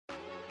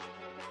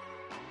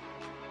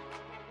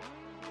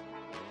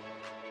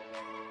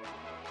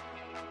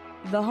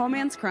The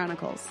Homance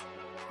Chronicles.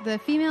 The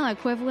female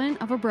equivalent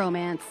of a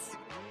bromance.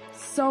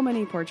 So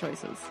many poor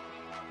choices.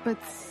 But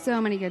so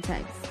many good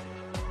times.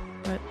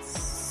 But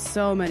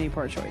so many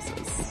poor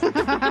choices.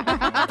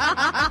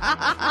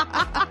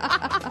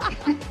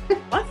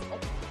 What?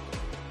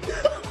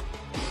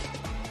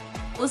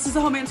 This is The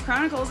Homance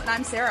Chronicles, and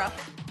I'm Sarah.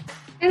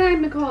 And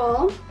I'm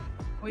Nicole.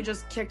 We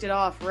just kicked it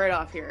off right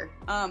off here.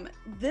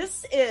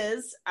 This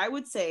is, I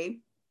would say,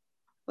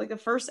 like the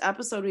first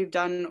episode we've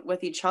done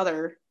with each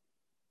other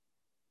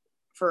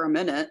for a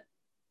minute.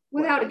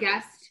 Without a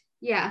guest.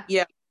 Yeah.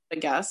 Yeah, a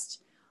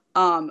guest.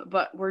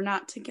 But we're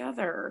not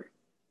together.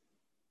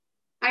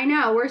 I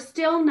know. We're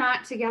still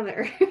not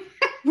together.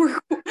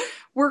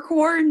 We're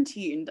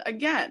quarantined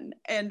again.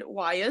 And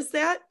why is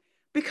that?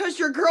 Because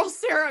your girl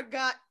Sarah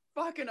got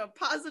fucking a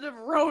positive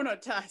Rona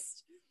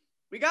test.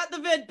 We got the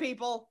vid,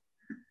 people.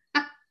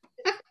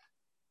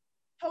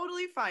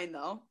 Totally fine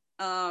though.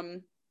 I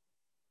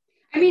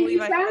mean, you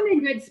sound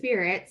in good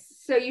spirits,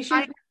 so you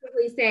should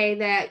probably say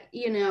that,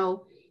 you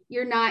know,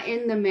 you're not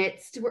in the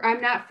midst.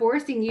 I'm not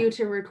forcing you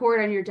to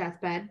record on your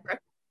deathbed.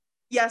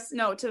 Yes,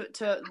 no,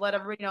 to let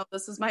everybody know,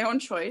 this is my own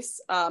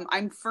choice.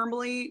 I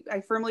firmly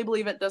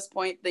believe at this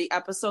point, the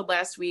episode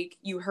last week,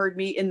 you heard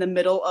me in the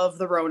middle of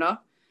the Rona.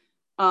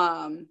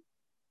 I'm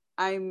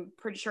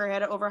pretty sure I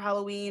had it over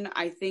Halloween.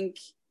 I think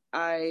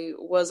I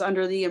was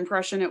under the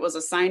impression it was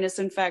a sinus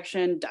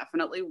infection.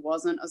 Definitely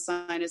wasn't a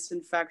sinus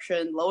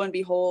infection. Lo and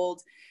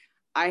behold,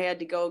 I had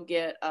to go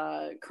get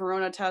a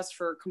corona test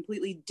for a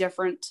completely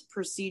different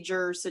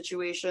procedure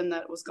situation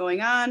that was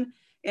going on,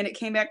 and it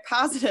came back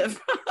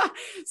positive.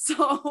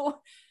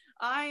 So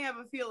I have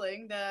a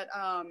feeling that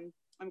I'm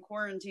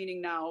quarantining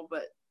now,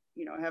 but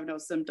you know, I have no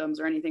symptoms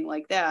or anything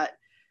like that.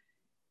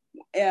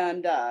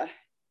 And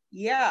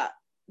yeah,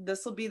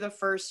 this will be the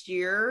first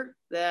year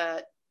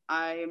that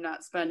I am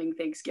not spending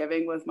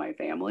Thanksgiving with my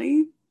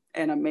family,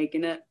 and I'm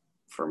making it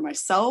for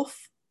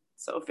myself.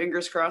 So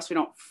fingers crossed we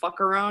don't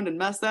fuck around and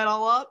mess that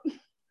all up.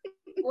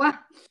 Well,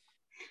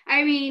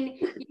 I mean,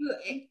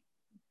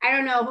 I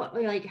don't know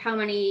like how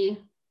many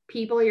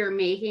people you're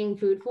making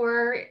food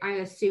for. I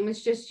assume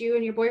it's just you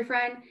and your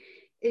boyfriend,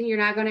 and you're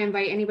not going to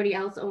invite anybody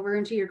else over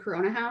into your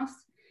Corona house.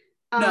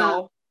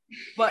 No,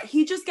 but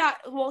he just got,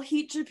 well,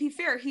 to be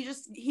fair,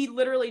 he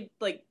literally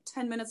like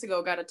 10 minutes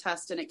ago got a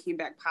test and it came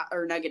back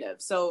negative.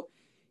 So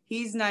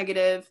he's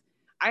negative.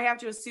 I have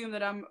to assume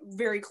that I'm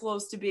very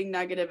close to being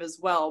negative as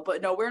well.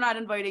 But no, we're not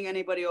inviting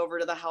anybody over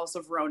to the house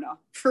of Rona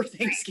for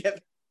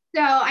Thanksgiving.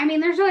 So, I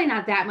mean, there's really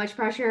not that much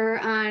pressure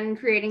on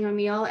creating a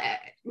meal.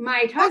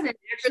 My cousin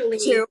actually...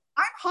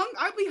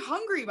 I'll be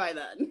hungry by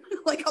then.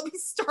 Like, I'll be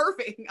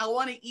starving. I'll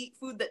want to eat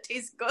food that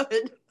tastes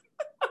good.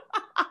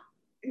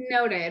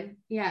 Noted.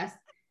 Yes.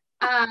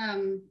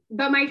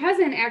 But my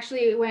cousin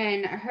actually,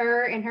 when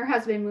her and her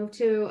husband moved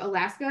to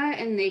Alaska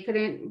and they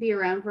couldn't be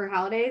around for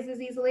holidays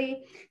as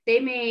easily, they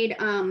made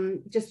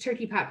just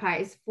turkey pot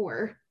pies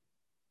for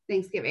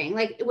Thanksgiving,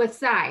 like with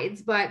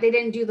sides, but they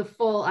didn't do the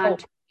full on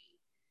turkey.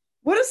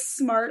 What a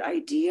smart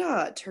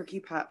idea, turkey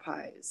pot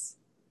pies.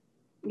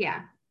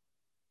 Yeah.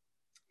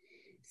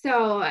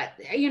 So,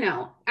 you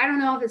know, I don't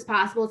know if it's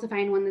possible to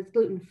find one that's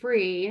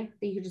gluten-free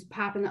that you could just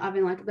pop in the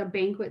oven like the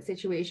banquet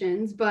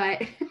situations,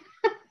 but...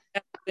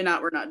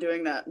 We're not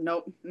doing that.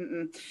 Nope.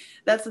 Mm-mm.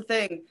 That's the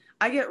thing.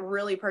 I get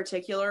really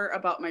particular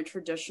about my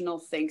traditional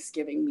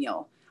Thanksgiving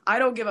meal. I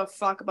don't give a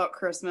fuck about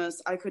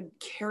Christmas. I could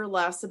care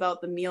less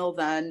about the meal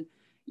then.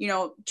 You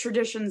know,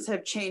 traditions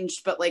have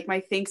changed, but like my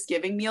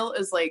Thanksgiving meal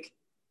is like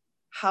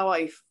how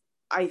I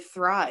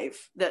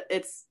thrive.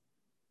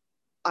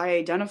 I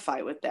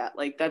identify with that.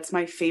 Like that's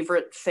my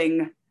favorite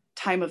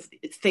time of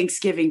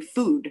Thanksgiving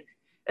food.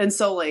 And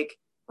so like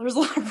there's a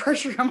lot of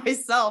pressure on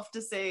myself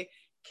to say,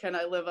 can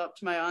I live up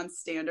to my own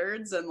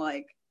standards and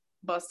like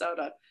bust out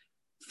a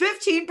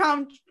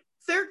 15-pound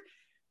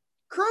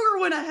Kroger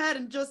went ahead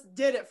and just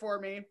did it for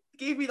me.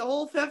 Gave me the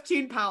whole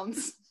 15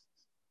 pounds.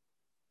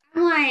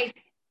 I'm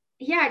like,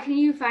 yeah, can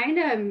you find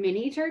a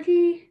mini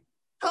turkey?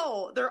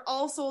 Oh, they're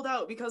all sold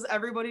out because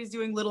everybody's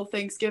doing little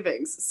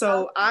Thanksgivings.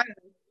 So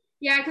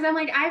yeah, because I'm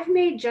like, I've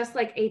made just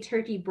like a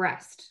turkey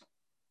breast,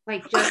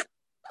 like just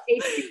a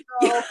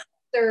single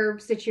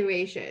serve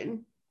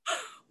situation.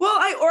 Well,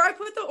 I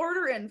put the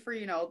order in for,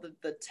 you know,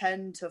 the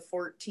 10 to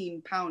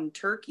 14 pound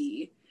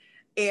turkey,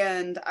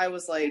 and I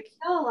was like, that's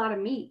still a lot of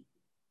meat.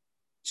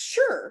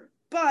 Sure,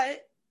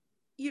 but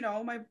you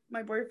know,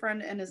 my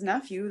boyfriend and his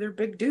nephew, they're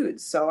big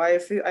dudes, so I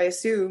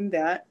assume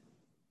that.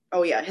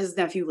 Oh yeah, his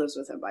nephew lives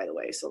with him, by the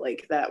way, so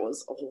like that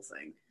was a whole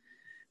thing.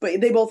 But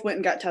they both went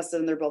and got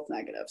tested, and they're both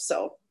negative,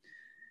 so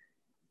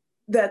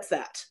that's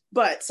that.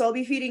 But so I'll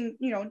be feeding,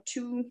 you know,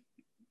 two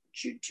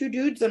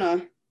dudes and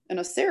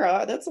a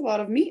Sarah. That's a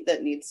lot of meat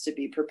that needs to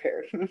be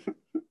prepared.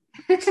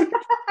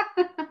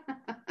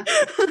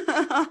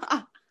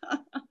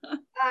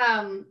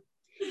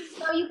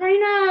 So you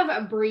kind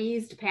of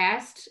breezed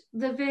past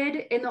the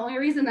vid, and the only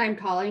reason I'm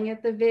calling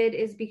it the vid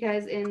is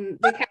because in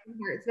the Kevin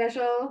Hart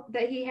special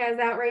that he has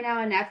out right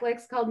now on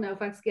Netflix called No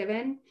Fucks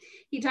Given,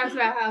 he talks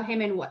about how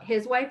him and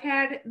his wife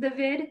had the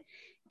vid,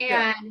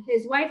 And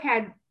his wife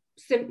had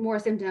more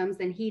symptoms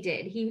than he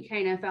did. He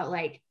kind of felt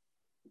like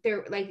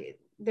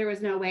there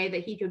was no way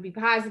that he could be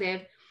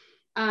positive.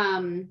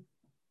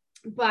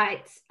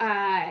 But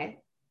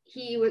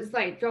he was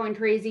like going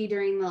crazy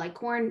during the like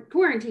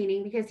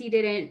quarantining because he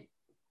didn't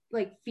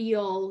like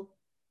feel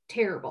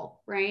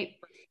terrible, right?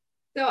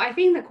 So I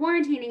think the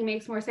quarantining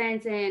makes more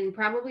sense, and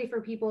probably for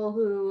people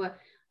who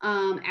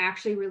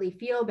actually really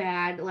feel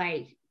bad,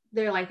 like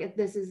they're like,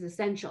 this is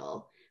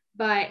essential.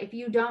 But if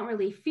you don't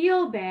really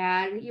feel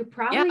bad, you're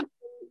probably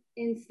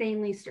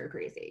insanely stir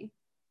crazy.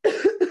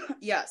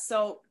 Yeah,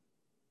 so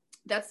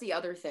that's the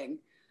other thing.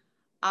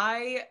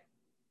 I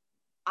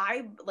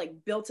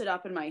like built it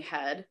up in my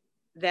head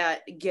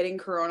that getting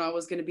corona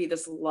was going to be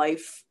this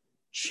life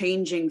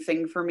changing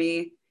thing for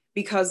me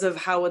because of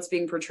how it's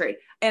being portrayed.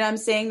 And I'm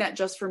saying that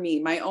just for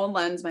me, my own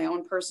lens, my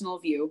own personal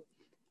view.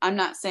 I'm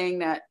not saying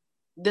that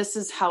this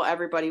is how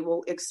everybody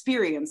will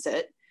experience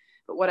it.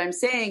 But what I'm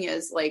saying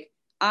is, like,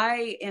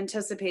 I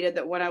anticipated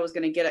that when I was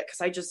going to get it,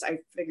 because I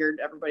figured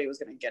everybody was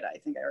going to get it. I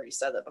think I already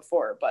said that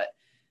before, but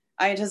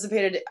I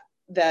anticipated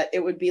that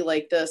it would be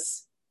like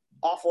this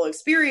awful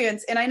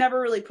experience. And I never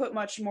really put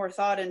much more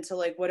thought into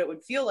like what it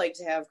would feel like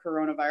to have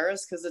coronavirus,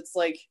 because it's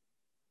like,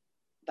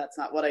 that's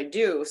not what I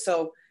do.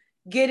 So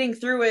getting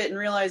through it and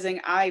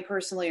realizing I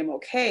personally am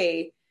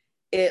okay,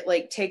 it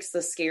like takes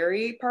the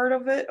scary part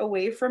of it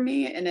away from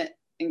me, and it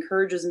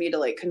encourages me to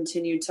like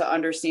continue to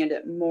understand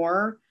it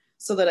more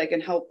so that I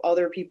can help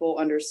other people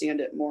understand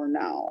it more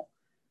now.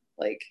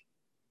 Like,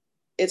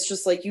 it's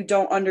just like you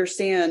don't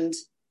understand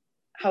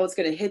how it's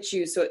going to hit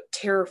you, so it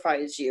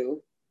terrifies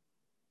you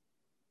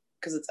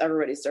because it's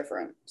everybody's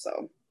different.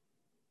 So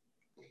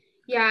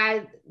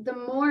yeah, the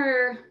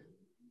more,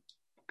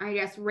 I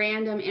guess,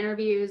 random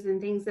interviews and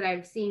things that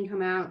I've seen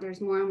come out,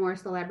 there's more and more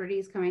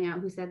celebrities coming out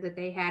who said that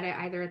they had it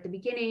either at the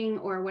beginning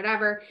or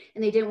whatever,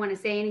 and they didn't want to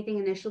say anything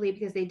initially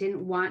because they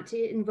didn't want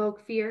to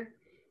invoke fear.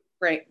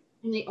 Right.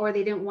 Or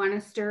they didn't want to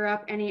stir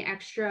up any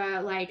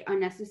extra like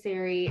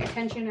unnecessary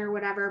attention or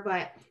whatever.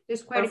 But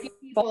there's quite a few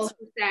people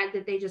who said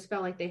that they just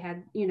felt like they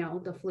had, you know,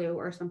 the flu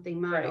or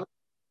something mild.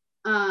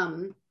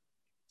 Right.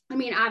 I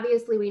mean,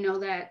 obviously we know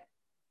that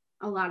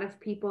a lot of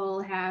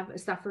people have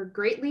suffered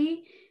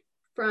greatly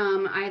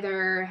from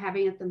either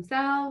having it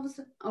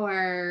themselves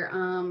or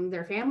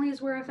their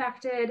families were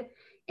affected.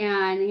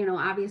 And, you know,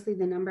 obviously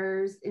the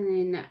numbers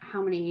in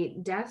how many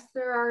deaths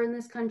there are in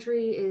this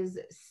country is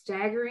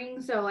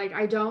staggering. So like,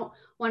 I don't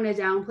want to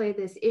downplay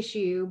this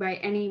issue by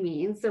any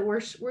means. So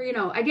we're you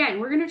know, again,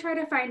 we're going to try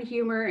to find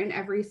humor in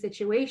every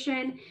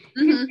situation,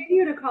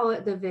 continue to call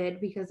it the vid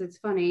because it's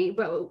funny,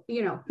 but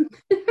you know,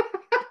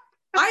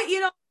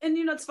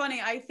 it's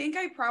funny. I think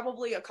I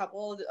probably a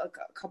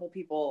couple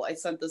people I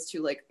sent this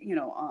to, like, you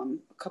know,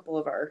 a couple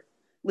of our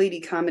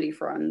lady comedy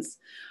friends.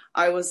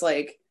 I was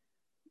like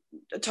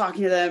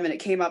talking to them, and it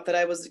came up that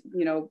I was,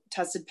 you know,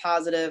 tested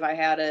positive. I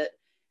had it,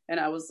 and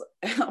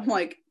I'm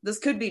like, this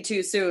could be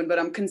too soon, but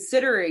I'm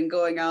considering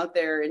going out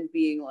there and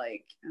being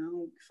like,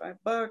 oh, $5,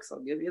 I'll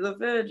give you the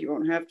vid. You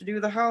won't have to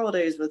do the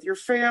holidays with your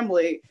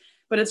family.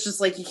 But it's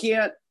just like, you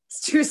can't.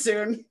 It's too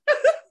soon.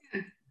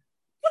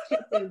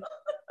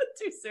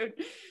 Too soon.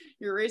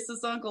 Your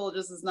racist uncle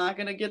just is not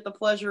going to get the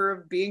pleasure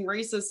of being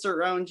racist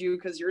around you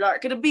because you're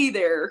not going to be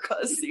there,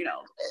 because, you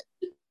know.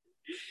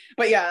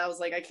 But yeah, I was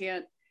like, I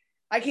can't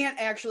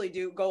actually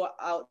go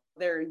out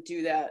there and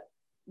do that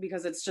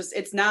because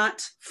it's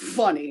not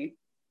funny,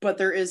 but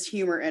there is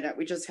humor in it.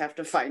 We just have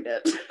to find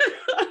it.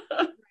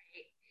 Right.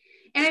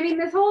 And I mean,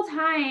 this whole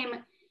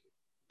time,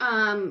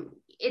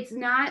 it's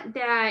not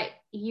that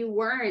you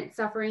weren't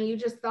suffering. You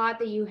just thought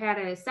that you had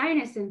a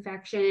sinus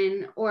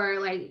infection or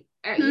like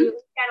you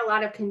had a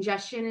lot of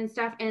congestion and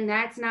stuff. And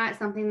that's not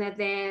something that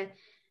the,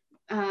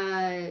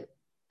 I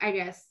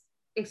guess,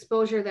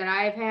 exposure that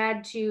I've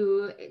had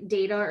to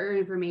data or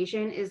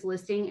information is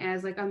listing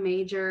as like a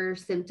major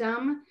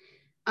symptom.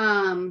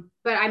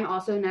 But I'm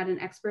also not an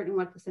expert in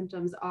what the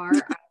symptoms are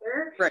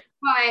either. Right.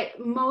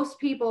 But most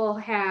people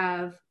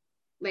have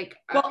like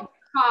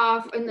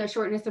cough and the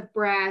shortness of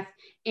breath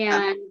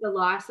and the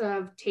loss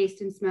of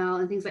taste and smell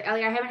and things like I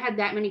haven't had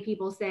that many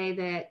people say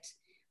that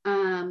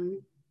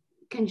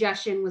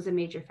congestion was a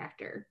major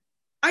factor.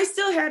 I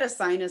still had a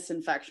sinus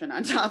infection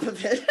on top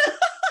of it.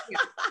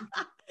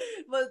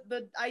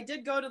 But I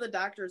did go to the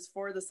doctors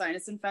for the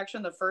sinus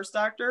infection, the first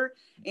doctor,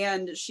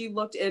 and she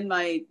looked in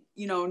my,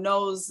 you know,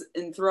 nose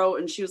and throat,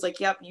 and she was like,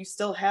 yep, you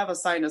still have a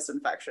sinus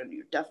infection.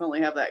 You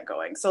definitely have that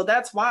going. So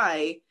that's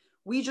why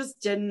we just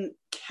didn't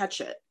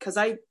catch it, because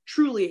I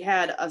truly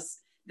had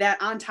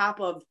that on top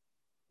of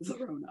the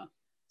Rona.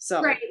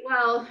 So right.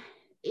 Well,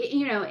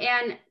 you know,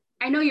 and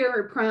I know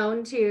you're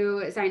prone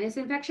to sinus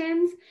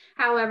infections.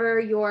 However,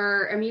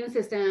 your immune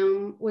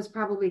system was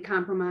probably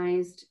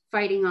compromised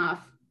fighting off.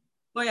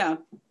 Oh yeah.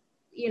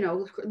 You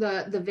know,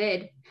 the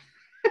vid.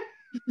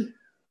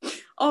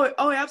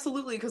 Oh,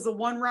 absolutely. Because the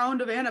one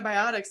round of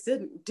antibiotics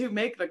didn't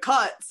make the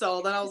cut.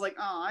 So then I was like,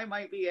 oh, I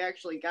might be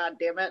actually, God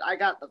damn it, I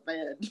got the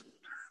vid.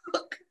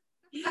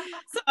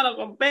 Son of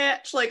a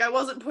bitch. Like, I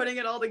wasn't putting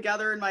it all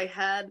together in my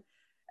head.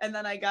 And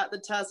then I got the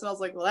test and I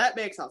was like, well, that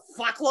makes a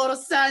fuckload of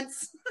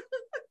sense.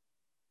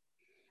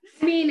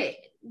 I mean,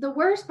 the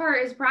worst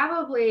part is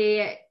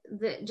probably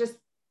the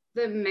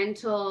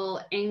mental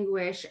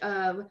anguish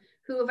of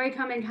who have I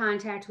come in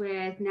contact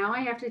with? Now I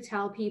have to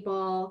tell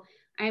people.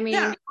 I mean,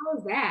 how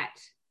is that?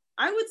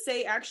 I would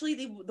say actually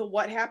the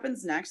what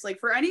happens next, like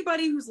for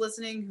anybody who's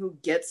listening who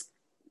gets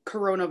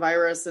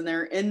coronavirus and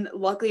they're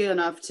lucky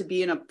enough to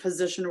be in a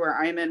position where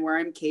I'm in, where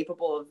I'm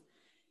capable of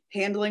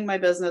handling my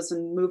business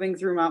and moving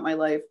throughout my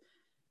life.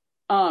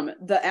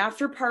 The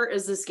after part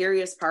is the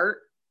scariest part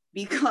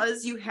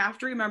because you have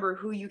to remember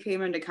who you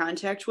came into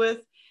contact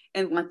with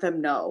and let them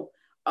know.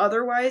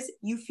 Otherwise,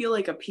 you feel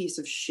like a piece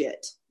of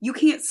shit. You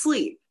can't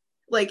sleep.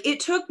 Like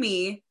it took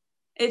me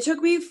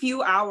a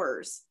few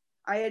hours.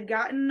 I had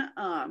gotten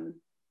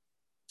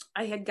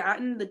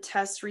the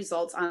test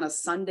results on a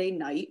Sunday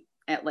night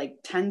at like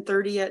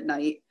 10:30 at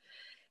night,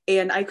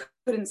 and I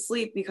couldn't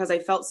sleep because I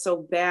felt so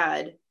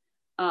bad.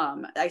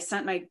 I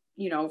sent my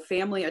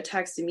family a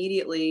text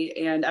immediately,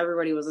 and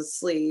everybody was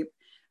asleep.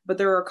 But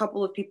there were a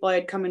couple of people I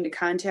had come into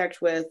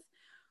contact with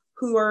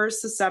who are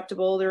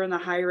susceptible. They're in the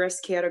high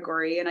risk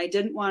category, and I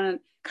didn't want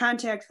to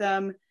contact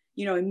them,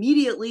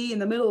 immediately in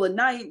the middle of the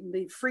night and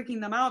be freaking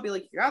them out, be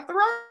like, you got the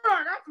wrong,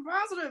 I got the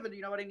positive, and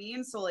you know what I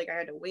mean? So like I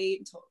had to wait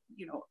until,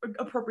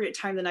 appropriate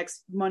time the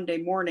next Monday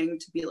morning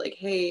to be like,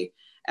 hey,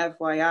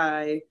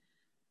 FYI,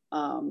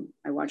 I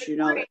want you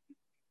to know that.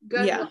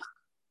 Good luck.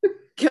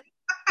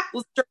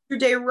 We'll start your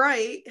day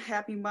right.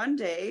 Happy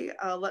Monday.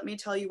 Let me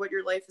tell you what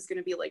your life is going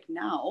to be like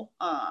now.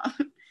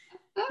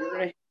 You're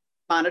going to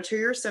monitor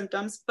your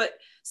symptoms. But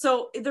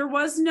so there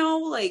was no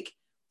like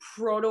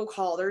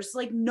protocol. There's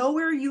like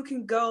nowhere you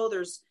can go.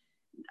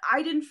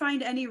 I didn't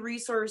find any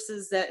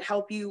resources that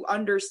help you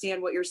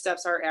understand what your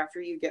steps are after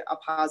you get a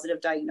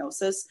positive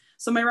diagnosis.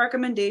 So my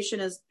recommendation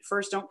is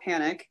first, don't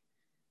panic.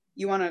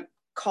 You want to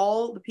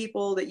call the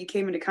people that you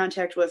came into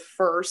contact with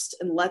first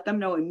and let them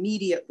know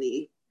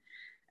immediately.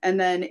 And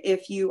then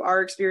if you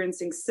are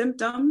experiencing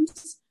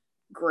symptoms,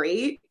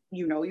 great,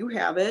 you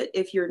have it.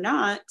 If you're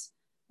not,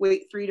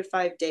 wait 3 to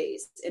 5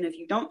 days. And if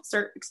you don't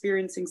start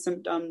experiencing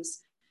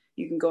symptoms,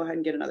 you can go ahead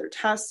and get another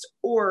test,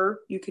 or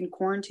you can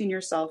quarantine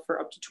yourself for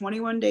up to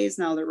 21 days.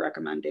 Now they're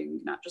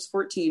recommending not just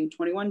 14,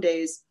 21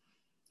 days.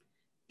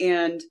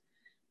 And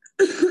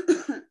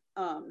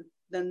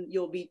then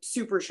you'll be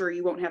super sure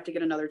you won't have to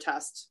get another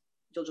test.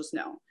 You'll just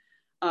know.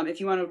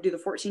 If you want to do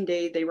the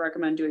 14-day, they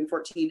recommend doing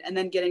 14 and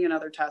then getting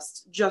another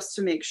test just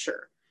to make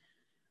sure.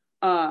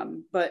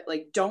 But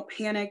like, don't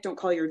panic. Don't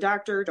call your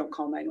doctor. Don't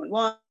call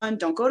 911.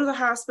 Don't go to the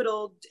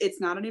hospital. It's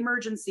not an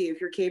emergency.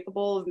 If you're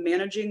capable of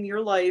managing your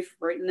life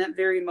right in that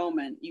very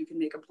moment, you can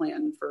make a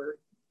plan for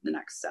the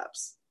next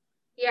steps.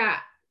 Yeah.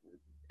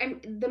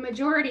 And the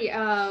majority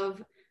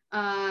of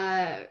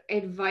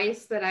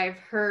advice that I've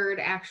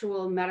heard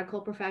actual medical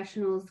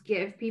professionals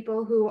give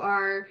people who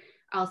are,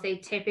 I'll say,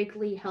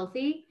 typically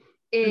healthy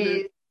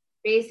is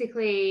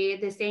basically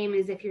the same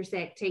as if you're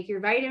sick. Take your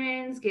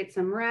vitamins, get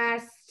some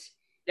rest.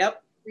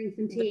 Yep. Drink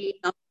some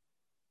tea.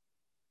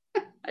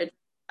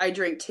 I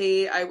drink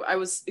tea. I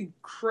was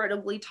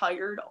incredibly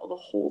tired all the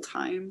whole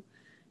time.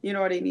 You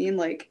know what I mean?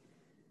 Like,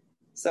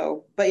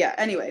 so, but yeah,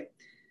 anyway,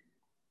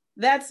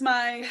 that's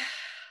my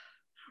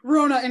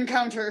Rona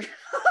encounter.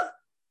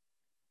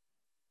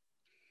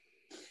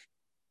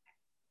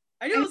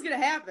 I knew it was going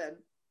to happen.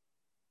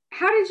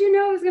 How did you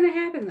know it was going to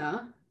happen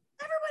though?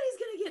 Everybody's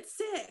going to get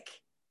sick.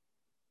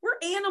 We're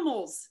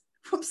animals.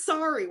 I'm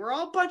sorry. We're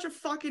all a bunch of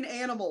fucking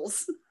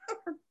animals.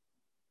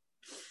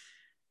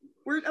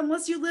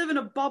 Unless you live in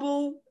a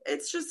bubble,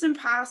 it's just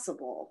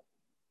impossible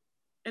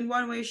in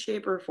one way,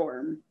 shape, or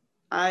form.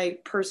 I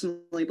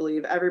personally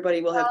believe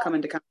everybody will have come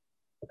into contact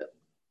with it.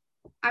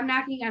 I'm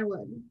knocking on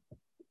wood.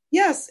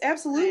 Yes,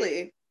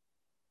 absolutely.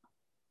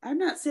 I'm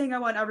not saying I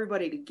want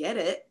everybody to get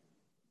it.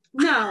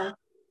 No,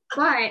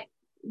 but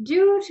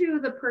due to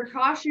the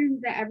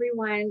precautions that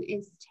everyone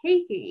is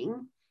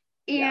taking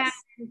and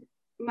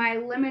my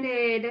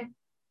limited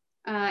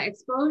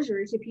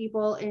exposure to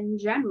people in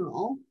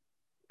general,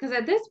 because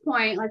at this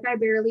point, like I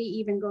barely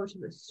even go to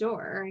the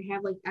store. I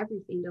have like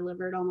everything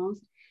delivered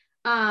almost.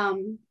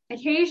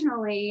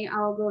 Occasionally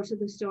I'll go to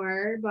the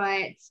store,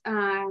 but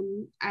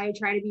I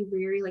try to be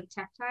very like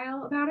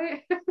tactile about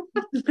it.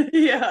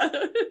 Yeah.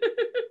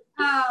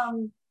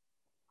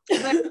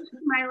 But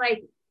my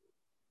like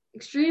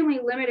extremely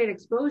limited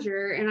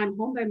exposure and I'm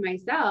home by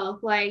myself,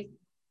 like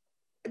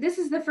this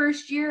is the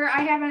first year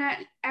I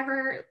haven't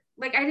ever,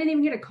 like I didn't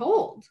even get a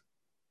cold.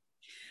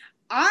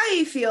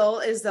 I feel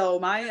as though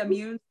my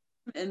immune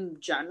in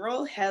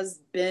general has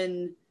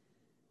been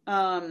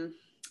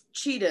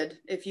cheated,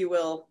 if you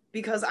will,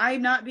 because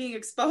I'm not being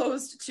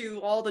exposed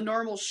to all the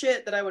normal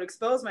shit that I would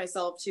expose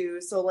myself to.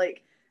 So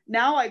like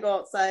now I go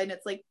outside and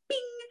it's like, bing,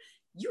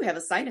 you have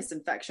a sinus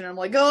infection. I'm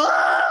like,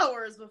 oh,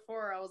 whereas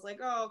before I was like,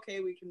 oh,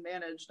 okay, we can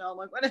manage. Now I'm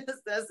like, what is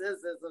this? This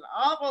is an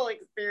awful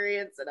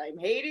experience and I'm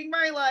hating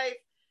my life.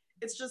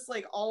 It's just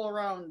like all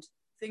around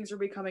things are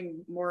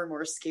becoming more and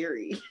more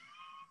scary.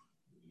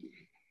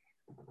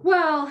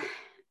 Well,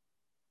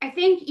 I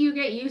think you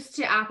get used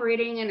to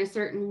operating in a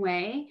certain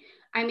way.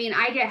 I mean,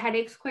 I get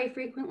headaches quite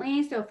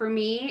frequently. So for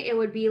me, it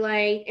would be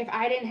like if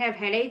I didn't have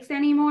headaches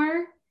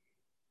anymore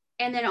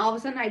and then all of a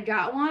sudden I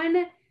got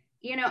one,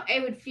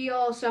 it would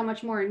feel so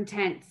much more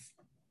intense.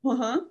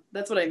 Uh-huh.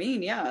 That's what I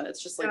mean. Yeah.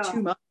 It's just like too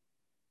So much.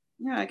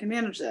 Yeah, I can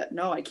manage that.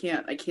 No, I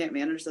can't. I can't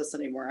manage this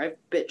anymore. I've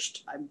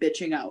bitched. I'm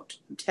bitching out.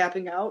 I'm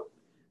tapping out.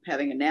 I'm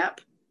having a nap.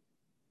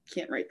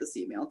 Can't write this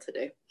email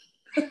today.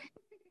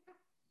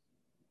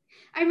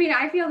 I mean,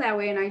 I feel that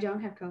way and I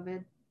don't have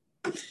COVID.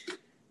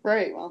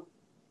 Right. Well.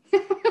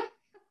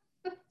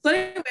 So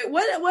anyway,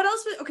 what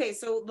else? Okay,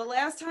 so the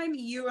last time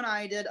you and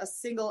I did a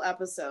single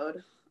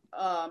episode,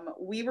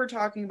 we were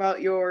talking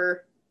about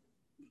your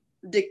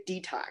dick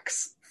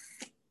detox.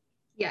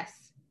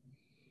 Yes.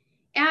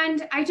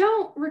 And I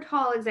don't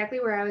recall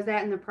exactly where I was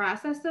at in the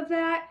process of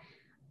that.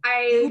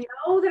 I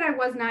know that I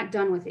was not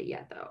done with it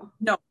yet, though.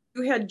 No,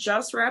 you had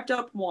just wrapped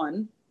up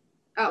one.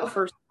 Oh, the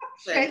first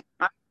thing.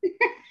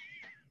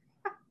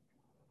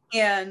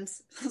 And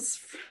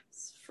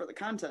for the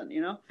content,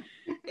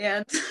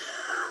 and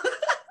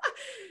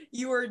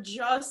you were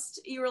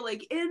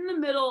like in the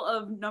middle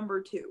of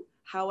number 2.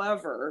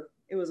 However,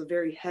 it was a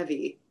very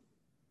heavy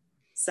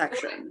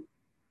section.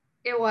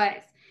 It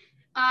was.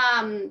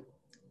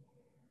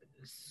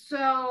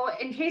 So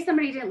in case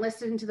somebody didn't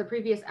listen to the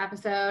previous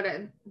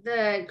episode,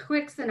 the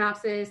quick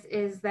synopsis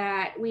is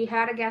that we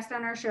had a guest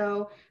on our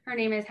show. Her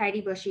name is Heidi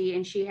Bushy,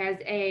 and she has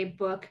a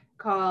book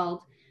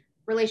called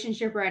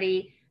Relationship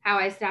Ready: How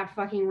I Stopped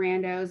Fucking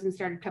Randos and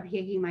Started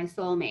Cupcaking My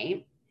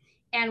Soulmate.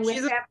 And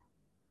with that,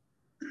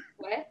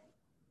 what?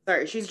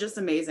 Sorry, she's just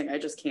amazing. I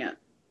just can't.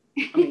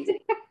 Amazing.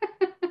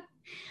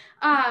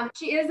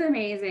 She is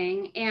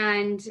amazing.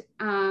 And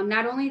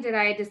not only did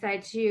I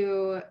decide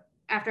to,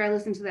 after I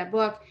listened to that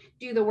book,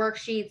 do the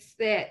worksheets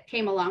that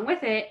came along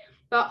with it,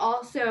 but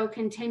also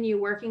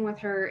continue working with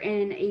her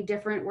in a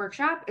different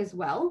workshop as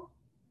well.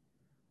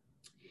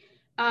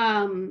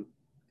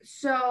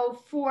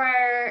 So for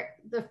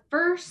the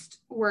first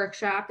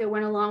workshop that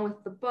went along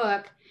with the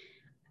book,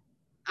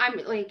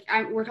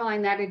 we're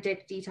calling that a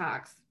dick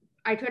detox.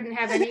 I couldn't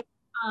have any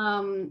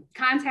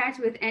contact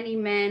with any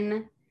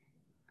men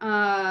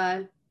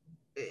in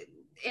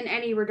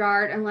any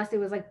regard unless it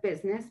was like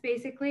business,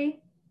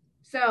 basically.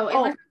 So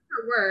unless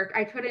for work,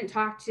 I couldn't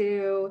talk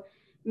to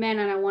men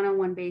on a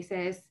one-on-one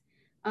basis.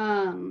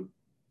 That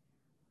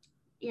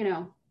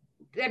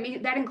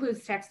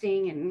includes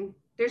texting, and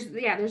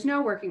there's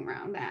no working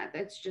around that.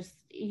 That's just,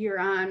 you're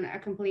on a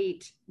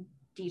complete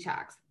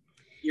detox.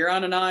 You're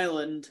on an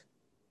island.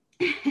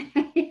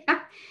 Yeah.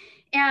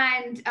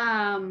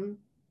 And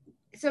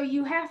so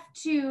you have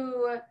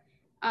to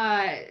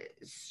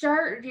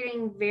start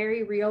getting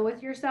very real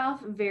with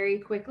yourself very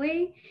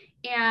quickly,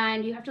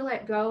 and you have to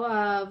let go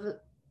of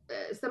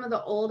some of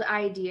the old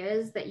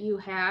ideas that you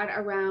had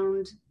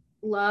around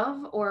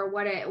love or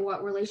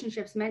what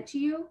relationships meant to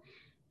you.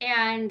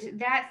 And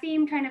that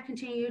theme kind of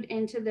continued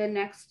into the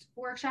next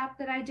workshop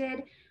that I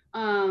did.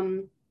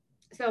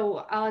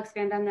 So I'll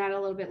expand on that a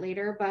little bit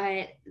later.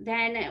 But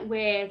then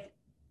with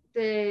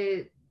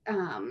the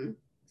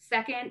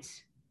second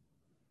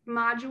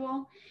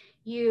module,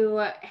 you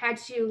had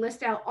to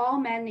list out all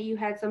men that you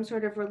had some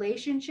sort of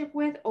relationship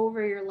with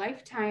over your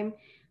lifetime.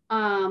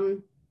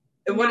 And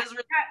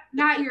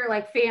not your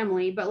like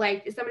family, but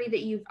like somebody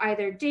that you've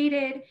either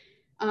dated,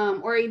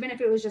 or even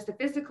if it was just a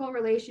physical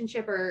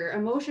relationship or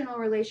emotional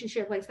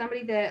relationship, like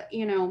somebody that,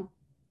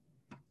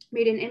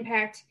 made an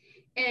impact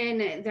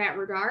in that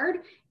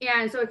regard.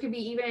 And so it could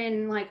be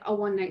even like a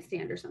one night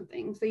stand or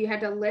something. So you had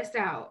to list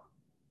out.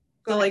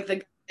 So like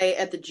the guy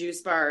at the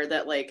juice bar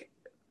that like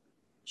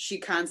she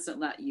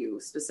constantly, not you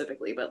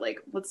specifically, but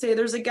like let's say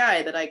there's a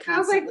guy that I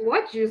constantly. I was like,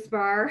 what juice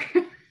bar?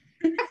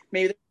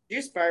 Maybe there's a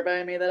juice bar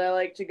by me that I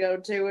like to go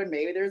to, and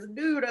maybe there's a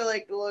dude I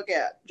like to look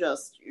at.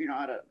 Just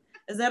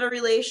is that a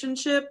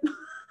relationship?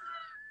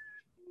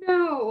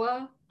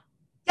 No.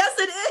 Yes,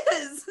 it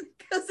is,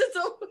 because it's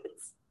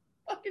always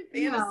fucking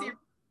fantasy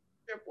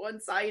relationship,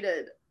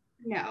 one-sided.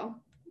 No,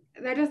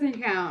 that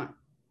doesn't count.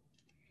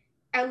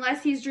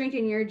 Unless he's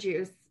drinking your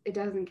juice, it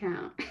doesn't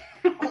count.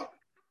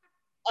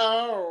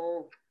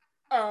 Oh.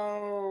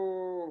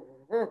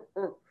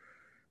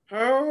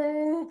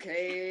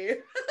 Okay.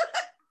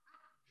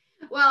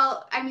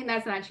 Well, I mean,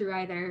 that's not true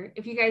either.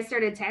 If you guys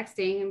started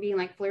texting and being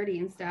like flirty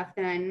and stuff,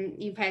 then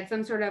you've had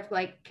some sort of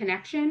like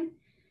connection,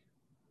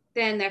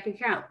 then that could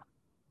count.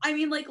 I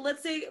mean, like,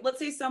 let's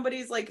say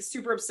somebody's like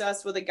super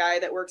obsessed with a guy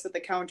that works at the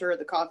counter at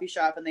the coffee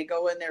shop, and they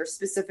go in there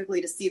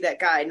specifically to see that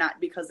guy,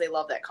 not because they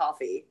love that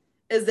coffee.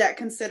 Is that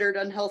considered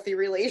unhealthy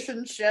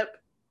relationship?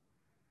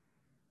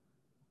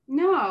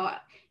 No,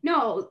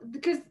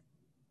 because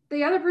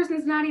the other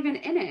person's not even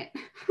in it.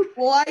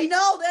 Well, I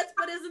know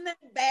but isn't that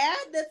bad?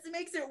 That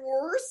makes it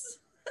worse.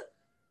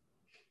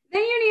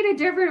 Then you need a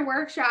different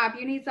workshop.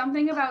 You need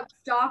something about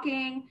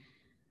stalking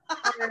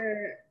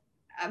or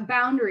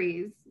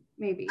boundaries,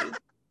 maybe.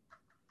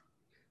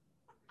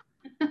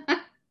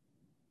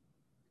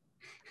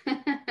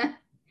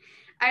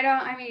 I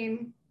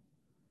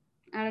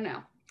don't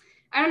know.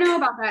 I don't know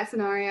about that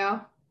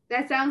scenario.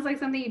 That sounds like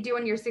something you do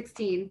when you're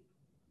 16.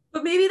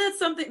 But maybe that's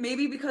something.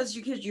 Maybe because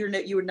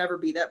you would never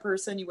be that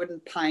person. You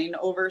wouldn't pine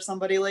over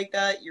somebody like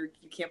that. You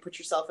can't put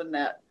yourself in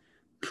that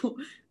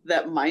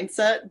that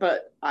mindset.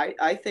 But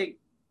I think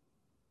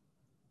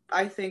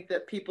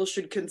that people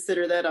should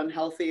consider that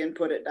unhealthy and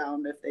put it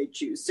down if they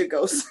choose to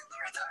go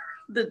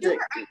the Sure. dick.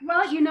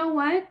 Well, you know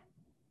what?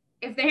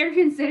 If they're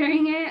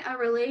considering it a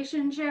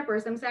relationship or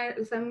some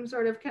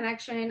sort of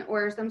connection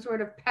or some sort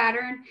of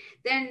pattern,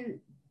 then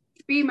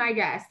be my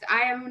guest.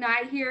 I am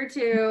not here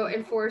to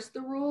enforce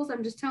the rules.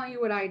 I'm just telling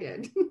you what I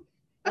did.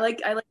 I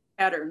like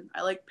pattern.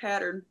 I like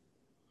pattern.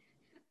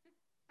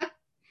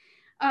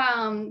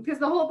 Because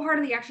the whole part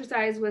of the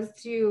exercise was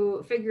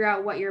to figure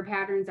out what your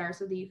patterns are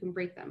so that you can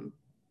break them.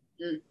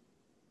 Mm.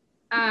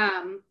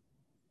 Um,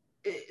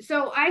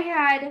 so I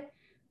had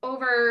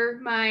over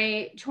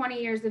my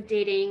 20 years of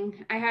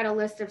dating, I had a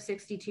list of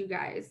 62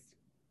 guys.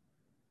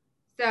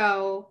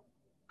 So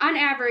on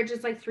average,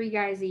 it's like 3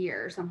 guys a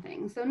year or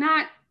something. So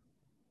not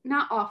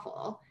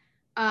awful.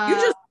 You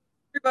just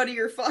everybody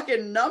your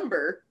fucking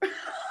number.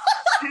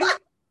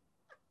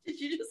 Did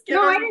you just give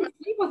No, I everybody? didn't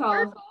sleep with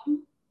all of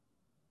them.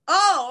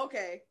 Oh,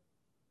 okay.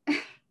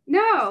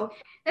 No,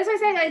 that's what I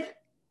said. It's,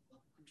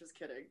 I'm just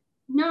kidding.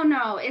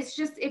 no. It's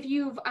just if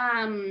you've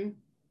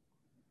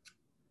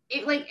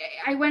it like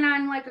I went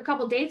on like a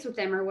couple dates with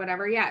them or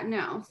whatever. Yeah,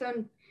 no.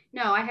 So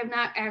no, I have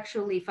not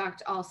actually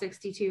fucked all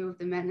 62 of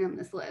the men on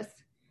this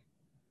list.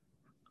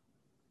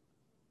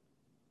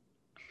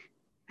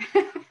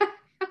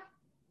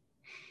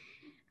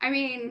 I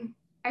mean,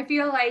 I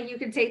feel like you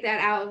could take that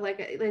out of like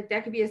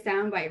that could be a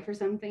soundbite for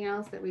something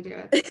else that we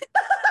do.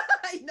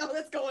 I know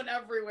that's going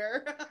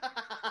everywhere.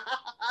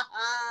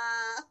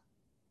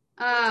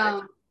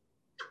 Um.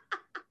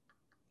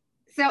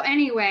 So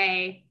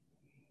anyway,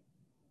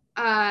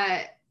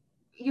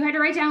 you had to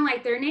write down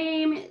like their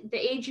name, the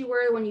age you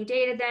were when you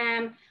dated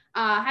them,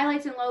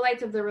 highlights and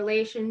lowlights of the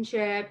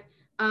relationship.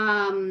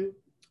 Um,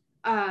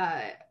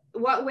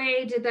 what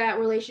way did that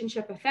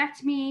relationship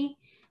affect me?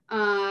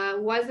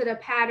 Was it a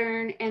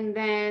pattern? And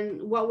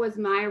then what was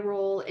my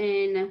role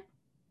in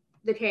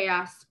the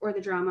chaos or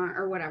the drama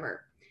or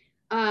whatever?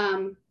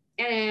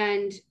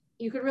 And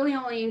you could really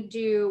only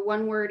do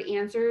one word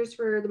answers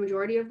for the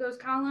majority of those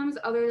columns,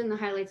 other than the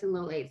highlights and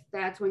lowlights.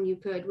 That's when you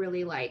could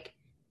really like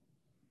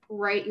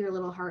write your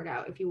little heart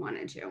out if you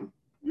wanted to.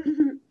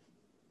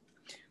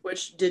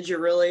 Which did you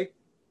really?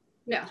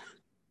 No.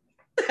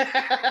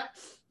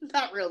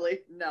 Not really.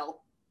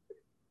 No.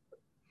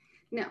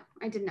 No,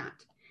 I did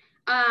not.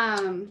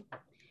 And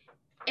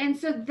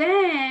so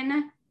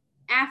then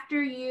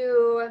after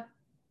you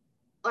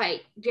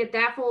like get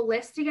that full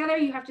list together,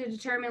 you have to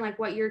determine like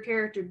what your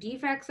character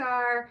defects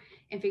are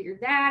and figure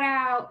that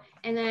out.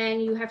 And then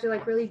you have to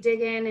like really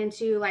dig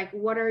into like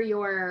what are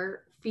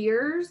your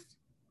fears,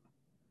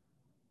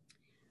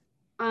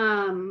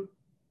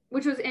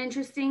 which was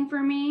interesting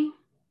for me.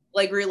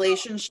 Like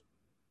relationship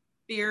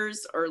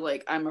fears or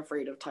like I'm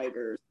afraid of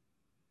tigers.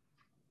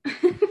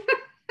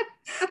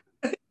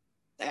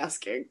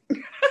 Asking.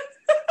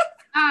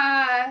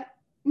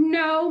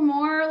 No,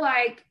 more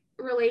like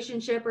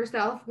relationship or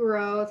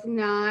self-growth,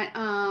 not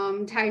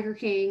Tiger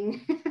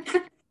King.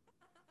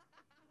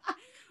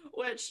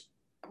 Which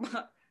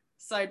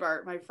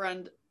sidebar, my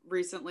friend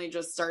recently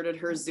just started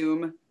her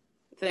Zoom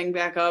thing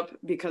back up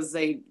because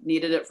they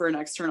needed it for an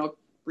external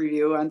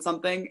review on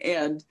something,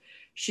 and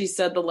she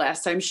said the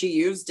last time she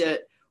used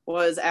it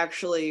was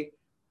actually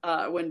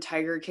when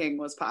Tiger King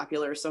was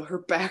popular. So her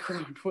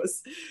background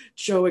was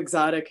Joe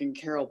Exotic and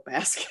Carol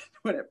Baskin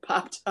when it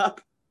popped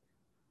up.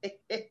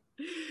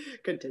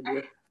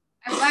 Continue.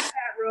 I'm glad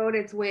that rode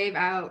its wave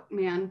out,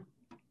 man.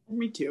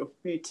 Me too.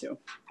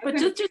 But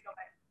just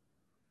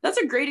that's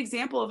a great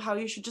example of how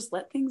you should just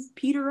let things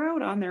peter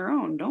out on their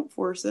own. Don't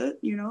force it,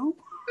 you know?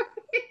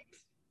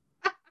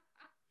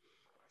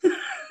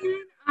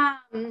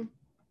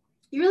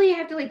 You really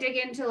have to like dig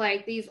into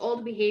like these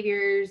old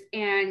behaviors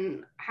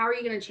and how are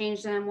you going to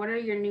change them? What are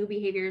your new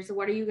behaviors?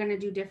 What are you going to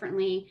do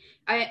differently?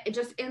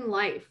 Just in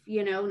life,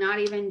 you know, not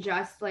even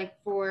just like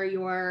for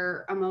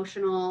your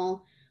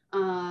emotional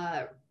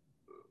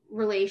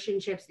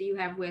relationships that you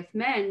have with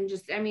men.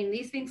 Just, I mean,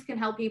 these things can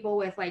help people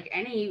with like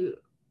any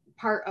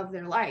part of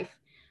their life.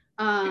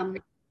 And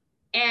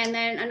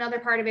then another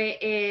part of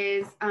it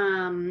is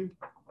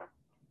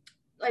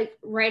like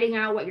writing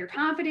out what you're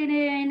confident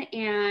in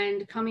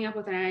and coming up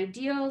with an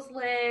ideals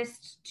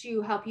list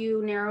to help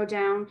you narrow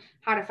down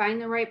how to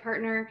find the right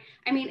partner.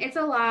 I mean, it was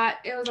a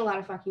lot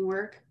of fucking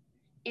work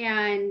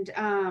and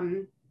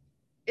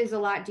is a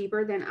lot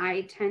deeper than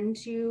I tend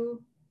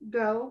to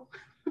go.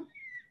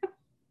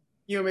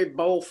 You and me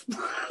both.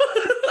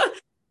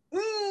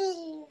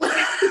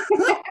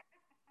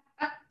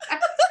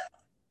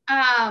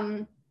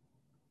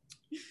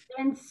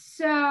 And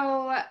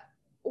so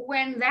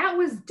when that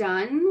was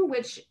done,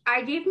 which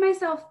I gave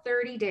myself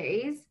 30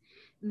 days,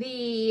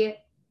 the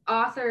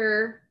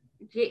author,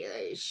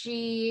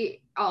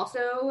 she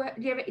also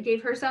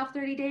gave herself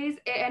 30 days.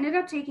 It ended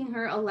up taking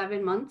her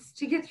 11 months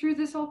to get through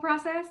this whole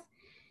process.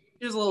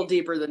 She was a little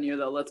deeper than you,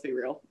 though. Let's be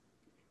real.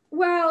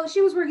 Well,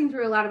 she was working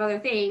through a lot of other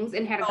things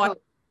and had a coach.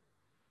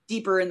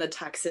 Deeper in the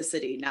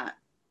toxicity, not.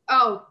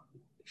 Oh,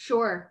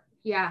 sure.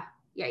 Yeah.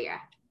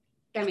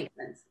 That makes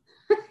sense.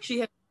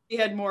 She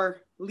had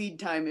more lead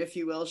time, if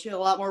you will. She had a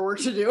lot more work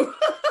to do.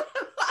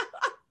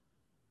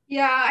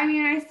 Yeah, I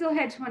mean, I still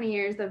had 20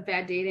 years of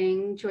bad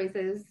dating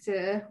choices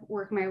to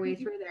work my way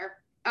through there.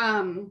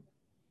 No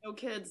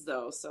kids,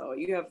 though, so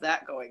you have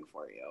that going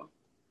for you.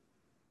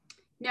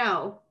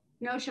 No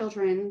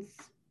children's.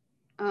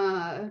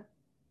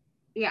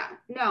 Yeah,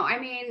 no, I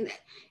mean,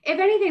 if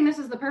anything, this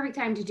is the perfect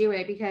time to do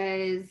it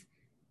because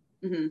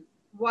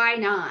why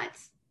not?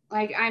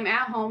 Like, I'm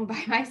at home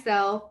by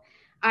myself.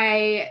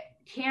 I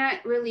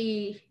can't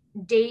really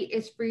date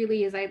as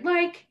freely as I'd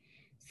like.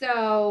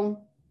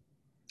 So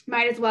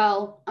might as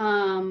well,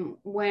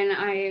 when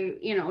I,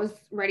 was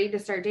ready to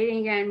start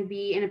dating again,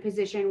 be in a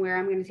position where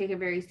I'm going to take it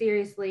very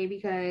seriously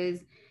because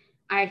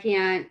I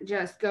can't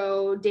just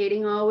go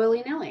dating all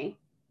willy-nilly.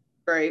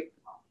 Right.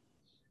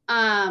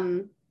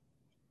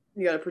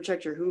 You got to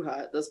protect your hoo-ha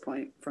at this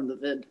point from the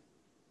vid.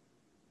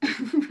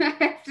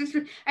 I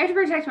have to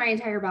protect my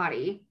entire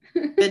body.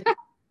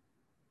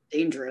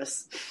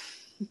 Dangerous.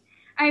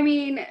 I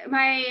mean,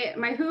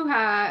 my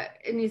hoo-ha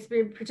needs to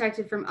be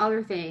protected from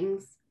other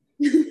things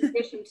in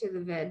addition to the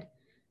vid.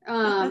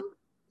 So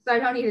I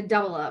don't need a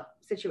double up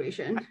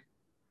situation.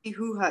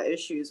 Hoo-ha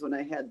issues when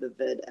I had the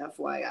vid,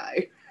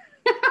 FYI.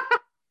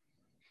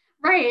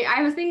 Right.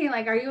 I was thinking,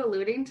 like, are you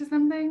alluding to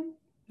something?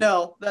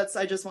 No,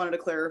 I just wanted to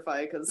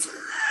clarify because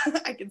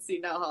I can see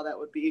now how that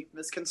would be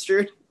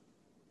misconstrued.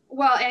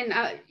 Well, and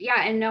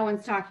and no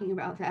one's talking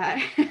about that.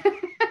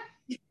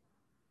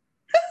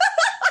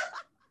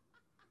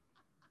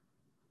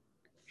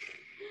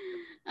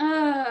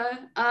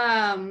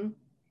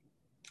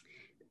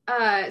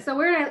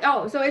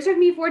 So it took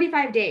me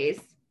 45 days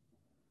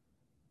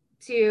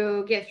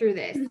to get through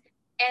this.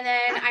 And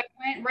then I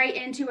went right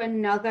into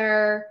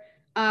another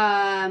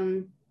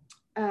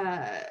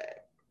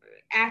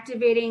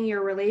activating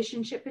your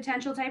relationship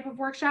potential type of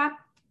workshop,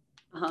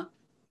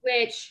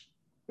 which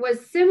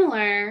was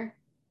similar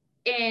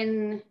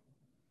in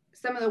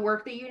some of the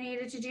work that you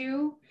needed to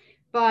do,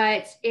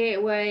 but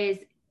it was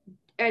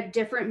a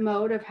different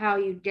mode of how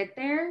you get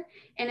there.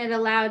 And it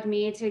allowed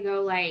me to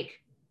go like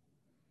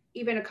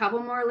even a couple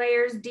more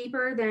layers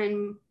deeper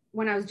than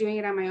when I was doing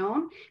it on my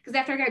own. Because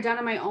after I got done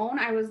on my own,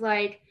 I was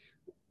like,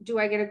 do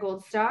I get a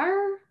gold star?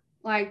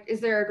 Like, is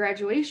there a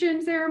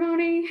graduation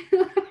ceremony?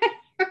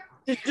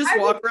 Just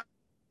walk around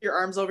with your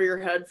arms over your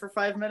head for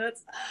 5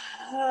 minutes.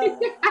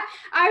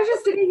 I was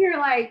just sitting here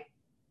like,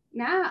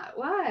 nah,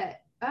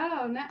 what?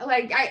 Oh, no.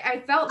 Like,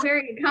 I felt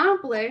very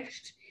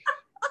accomplished.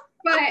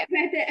 But at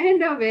the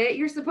end of it,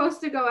 you're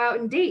supposed to go out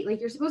and date. Like,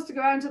 you're supposed to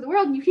go out into the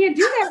world, and you can't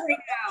do that right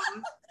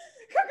now.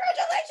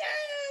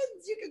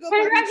 Congratulations! You can go.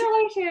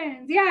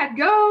 Congratulations! Yeah,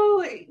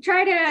 go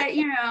try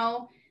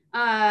to,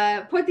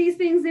 put these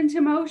things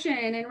into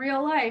motion in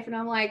real life. And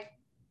I'm like,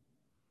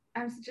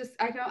 I'm just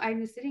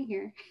sitting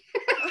here.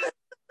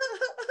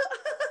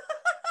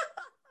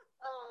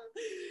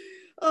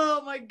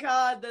 Oh my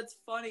God, that's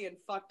funny and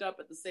fucked up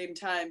at the same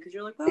time because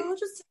you're like, well, I'll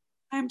just take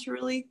time to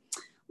really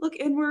look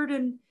inward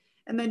and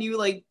then you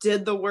like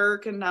did the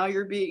work and now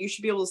you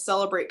should be able to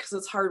celebrate because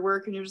it's hard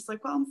work and you're just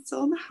like, well, I'm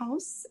still in the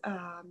house.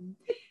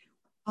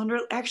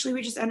 Actually,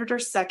 we just entered our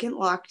second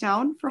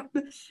lockdown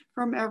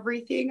from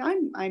everything.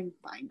 I'm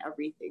fine.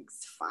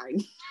 Everything's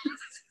fine.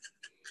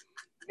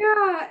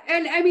 Yeah,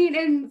 and I mean,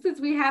 and since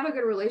we have a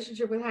good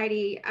relationship with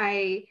Heidi,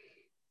 I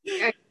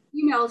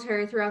emailed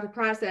her throughout the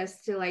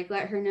process to like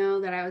let her know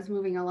that I was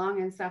moving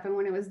along and stuff. And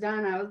when it was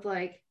done, I was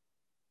like,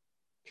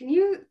 can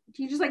you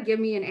just like give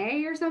me an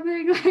A or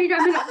something? Like,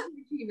 I'm an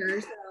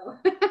achiever, so.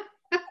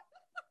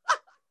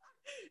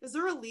 Is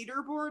there a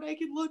leaderboard I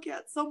can look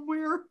at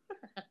somewhere?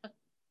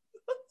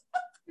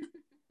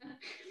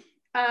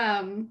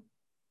 And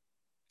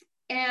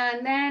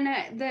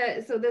then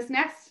this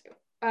next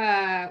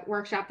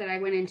workshop that I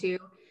went into,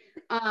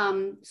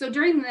 so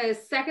during the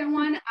second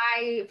one,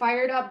 I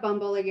fired up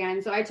Bumble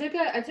again. So I took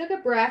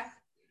a breath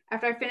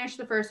after I finished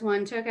the first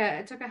one, took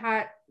a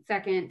hot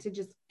second to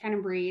just kind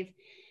of breathe,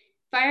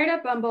 fired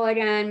up Bumble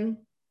again,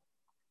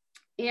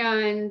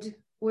 and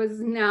was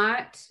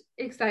not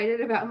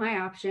excited about my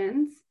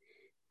options.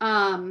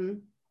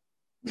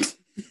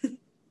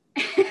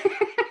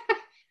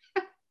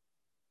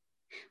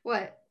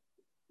 What?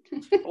 I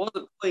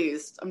wasn't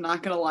pleased. I'm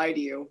not going to lie to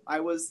you. I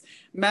was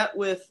met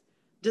with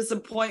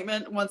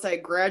disappointment once I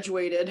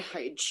graduated. I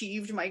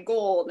achieved my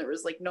goal and there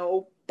was like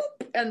no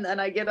boop, and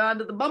then I get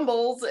onto the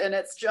Bumbles and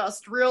it's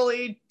just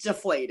really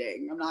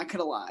deflating. I'm not going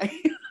to lie.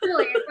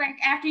 Really, it's like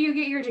after you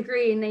get your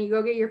degree and then you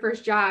go get your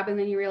first job and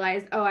then you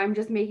realize, oh, I'm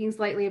just making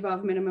slightly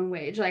above minimum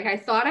wage. Like I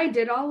thought I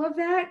did all of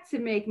that to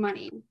make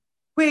money.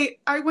 Wait,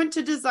 I went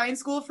to design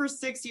school for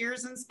 6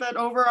 years and spent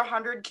over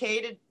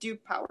 $100K to do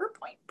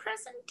PowerPoint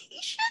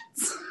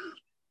presentations.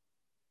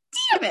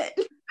 Damn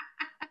it.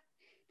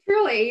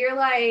 Truly, you're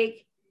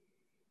like,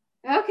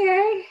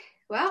 okay,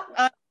 well.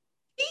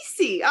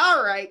 Easy.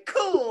 All right,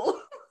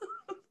 cool.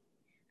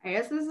 I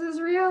guess this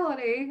is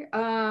reality.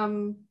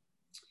 And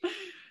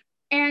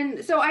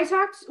so I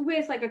talked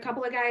with like a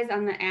couple of guys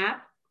on the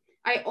app.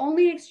 I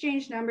only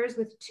exchanged numbers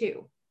with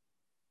two.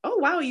 Oh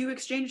wow, you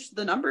exchanged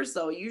the numbers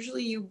though.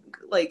 Usually you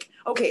like,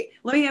 okay,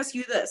 let me ask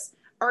you this.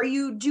 Are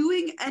you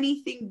doing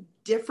anything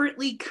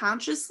differently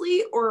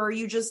consciously, or are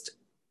you just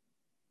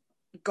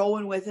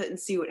going with it and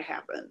see what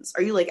happens?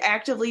 Are you like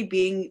actively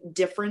being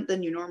different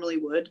than you normally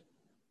would?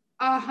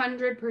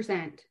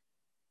 100%.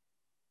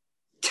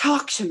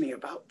 Talk to me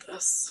about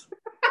this.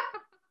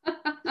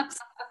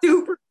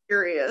 Super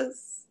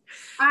curious.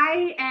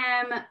 I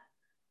am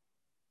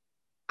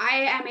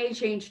a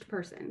changed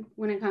person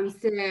when it comes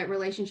to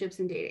relationships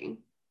and dating.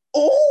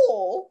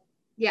 Oh,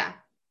 Yeah.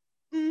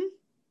 mm,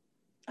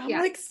 I'm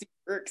Yeah. like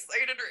super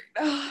excited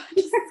right now.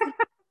 Just,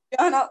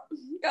 go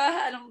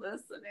ahead, I'm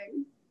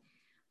listening.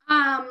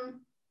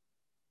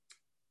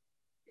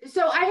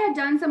 So I had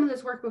done some of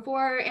this work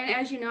before, and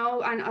as you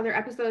know, on other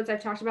episodes,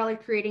 I've talked about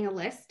like creating a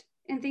list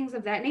and things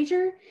of that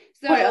nature.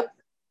 So, Oh, yeah.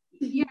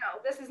 you know,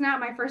 this is not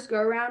my first go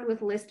around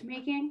with list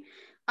making.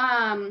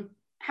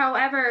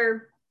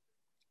 However,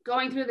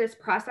 going through this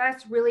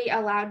process really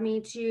allowed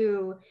me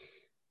to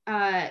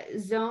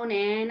zone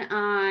in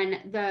on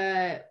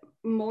the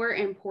more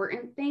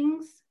important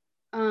things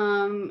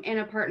in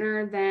a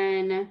partner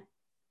than,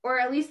 or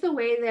at least the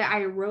way that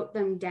I wrote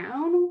them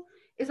down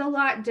is a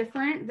lot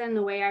different than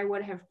the way I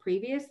would have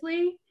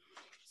previously.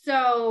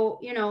 So,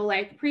 you know,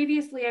 like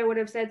previously I would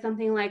have said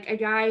something like a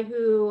guy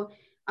who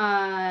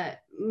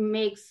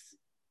makes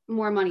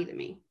more money than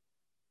me,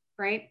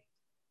 right?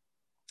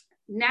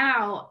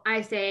 Now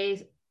I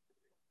say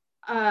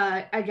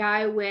a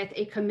guy with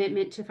a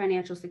commitment to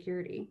financial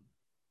security.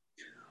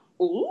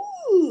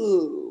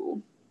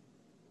 Ooh.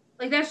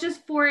 Like that's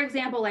just, for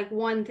example, like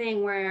one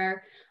thing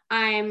where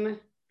I'm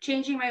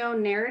changing my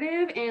own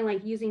narrative and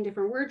like using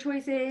different word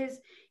choices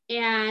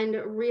and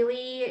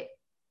really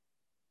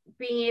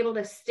being able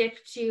to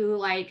stick to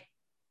like,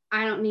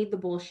 I don't need the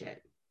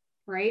bullshit,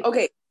 right?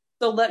 Okay,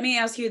 so let me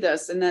ask you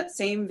this in that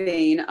same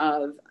vein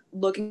of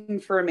looking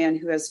for a man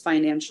who has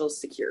financial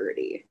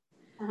security.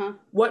 Uh-huh.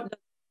 What does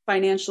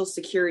financial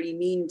security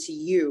mean to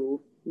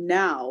you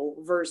now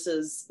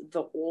versus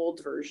the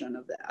old version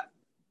of that?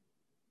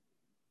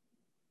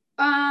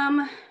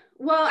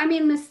 Well, I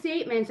mean, the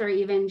statements are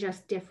even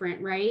just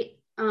different, right?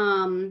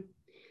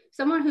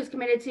 Someone who's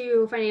committed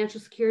to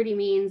financial security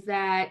means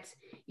that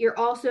you're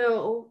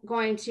also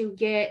going to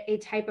get a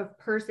type of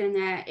person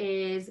that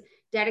is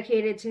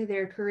dedicated to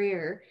their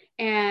career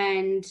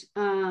and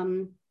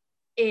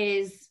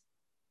is,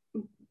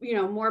 you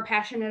know, more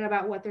passionate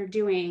about what they're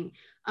doing,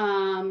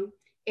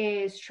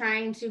 is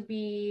trying to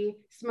be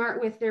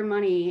smart with their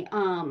money,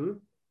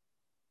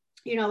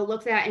 you know,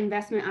 looks at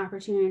investment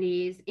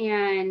opportunities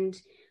and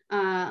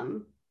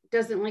um,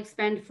 doesn't like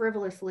spend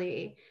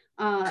frivolously.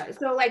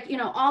 So like, you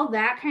know, all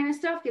that kind of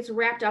stuff gets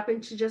wrapped up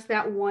into just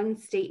that one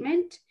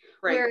statement.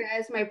 Right.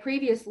 Whereas my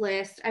previous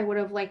list, I would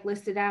have like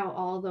listed out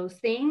all those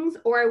things,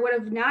 or I would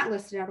have not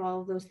listed out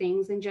all of those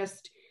things and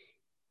just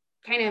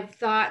kind of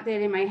thought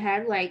that in my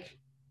head, like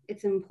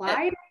it's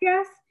implied, I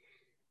guess.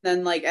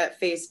 Then, like at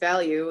face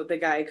value, the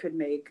guy could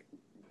make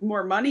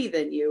more money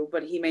than you,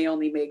 but he may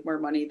only make more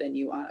money than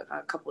you on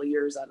a couple of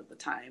years out of the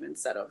time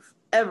instead of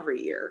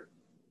every year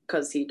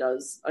because he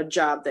does a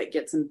job that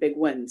gets him big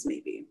wins,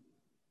 maybe.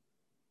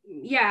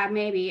 Yeah,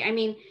 maybe. I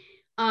mean,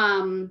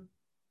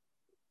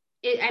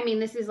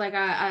 this is like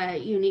a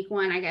unique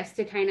one, I guess,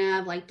 to kind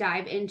of like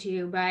dive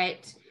into,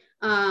 but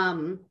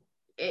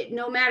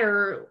no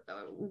matter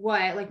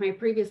what, like my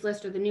previous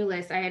list or the new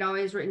list, I had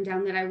always written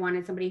down that I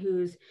wanted somebody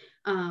who's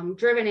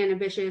driven and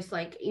ambitious,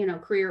 like, you know,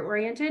 career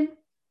oriented.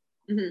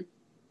 Mm-hmm.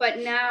 But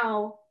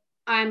now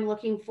I'm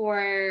looking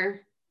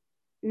for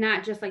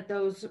not just like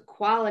those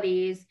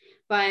qualities,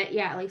 but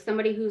yeah, like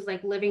somebody who's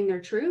like living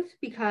their truth,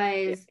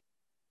 because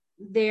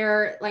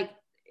they're like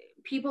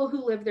people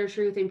who live their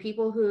truth and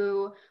people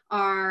who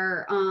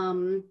are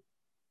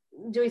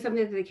doing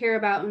something that they care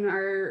about and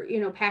are, you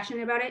know,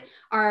 passionate about it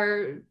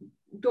are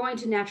going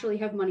to naturally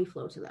have money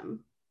flow to them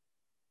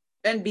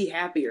and be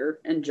happier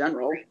in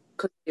general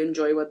because they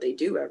enjoy what they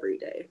do every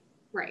day.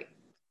 Right.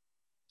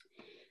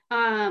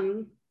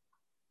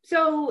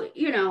 So,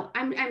 you know,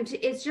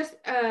 it's just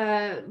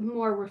a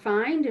more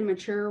refined and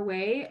mature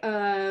way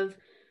of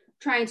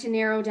trying to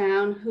narrow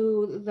down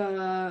who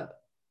the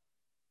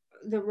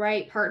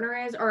right partner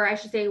is, or I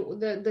should say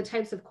the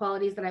types of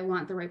qualities that I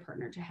want the right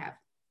partner to have.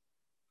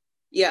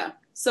 Yeah.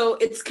 So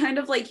it's kind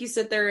of like you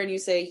sit there and you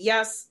say,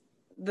 yes,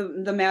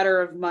 the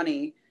matter of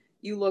money.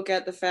 You look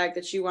at the fact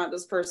that you want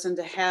this person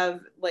to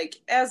have like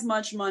as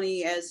much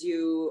money as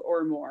you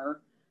or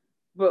more.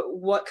 But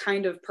what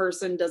kind of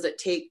person does it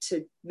take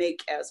to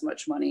make as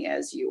much money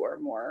as you or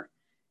more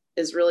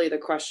is really the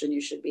question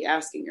you should be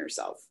asking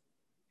yourself.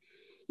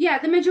 Yeah,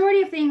 the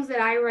majority of things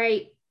that I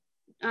write,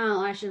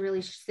 I should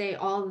really say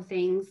all the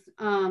things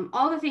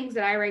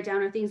that I write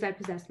down are things I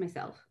possess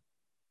myself.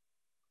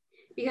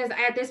 Because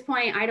at this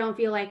point, I don't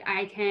feel like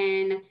I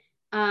can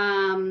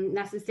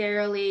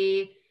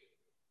necessarily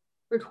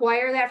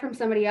require that from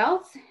somebody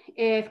else.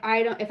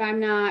 if I'm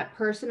not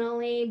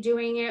personally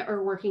doing it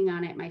or working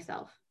on it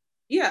myself.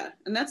 Yeah,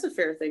 and that's a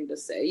fair thing to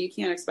say. You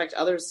can't expect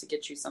others to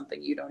get you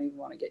something you don't even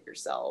want to get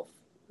yourself.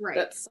 Right.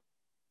 That's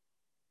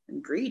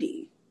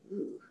greedy.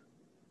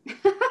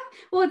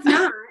 Well, it's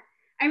not.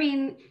 I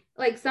mean,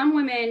 like some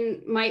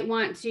women might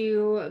want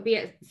to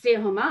be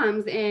stay-at-home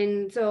moms,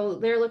 and so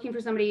they're looking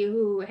for somebody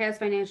who has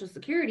financial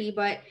security,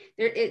 but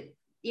they're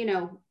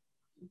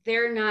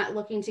not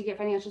looking to get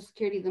financial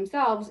security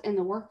themselves in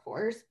the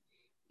workforce.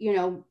 You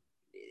know,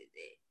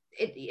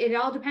 it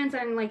all depends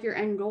on like your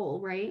end goal,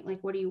 right? Like,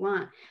 what do you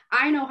want?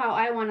 I know how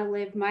I want to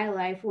live my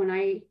life when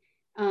I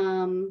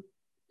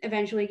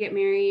eventually get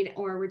married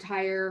or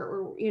retire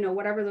or,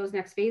 whatever those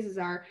next phases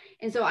are.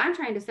 And so I'm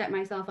trying to set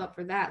myself up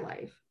for that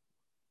life.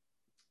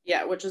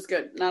 Yeah, which is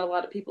good. Not a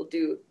lot of people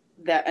do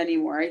that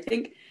anymore. I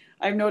think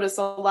I've noticed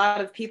a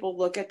lot of people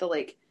look at the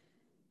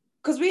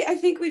because I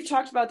think we've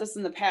talked about this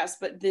in the past,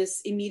 but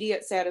this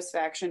immediate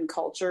satisfaction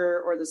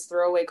culture or this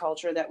throwaway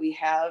culture that we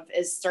have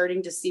is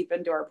starting to seep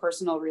into our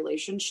personal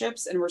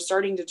relationships, and we're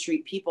starting to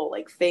treat people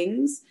like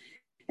things.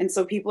 And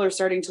so people are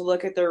starting to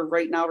look at their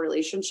right now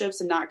relationships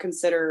and not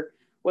consider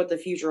what the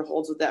future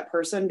holds with that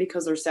person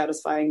because they're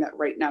satisfying that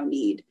right now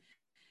need.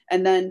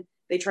 And then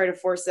they try to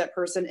force that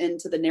person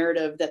into the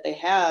narrative that they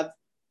have.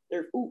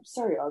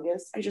 Sorry,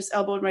 August. I just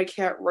elbowed my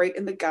cat right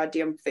in the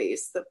goddamn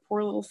face. That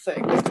poor little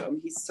thing. Look at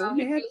him. He's so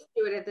mad. He's used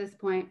to it at this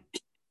point.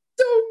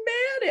 So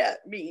mad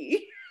at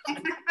me.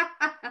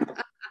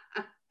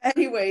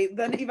 Anyway,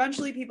 then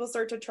eventually people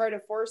start to try to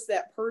force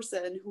that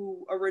person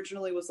who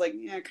originally was like,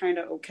 yeah, kind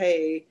of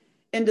okay,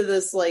 into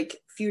this like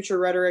future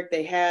rhetoric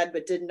they had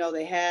but didn't know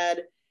they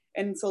had.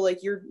 And so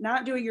like you're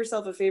not doing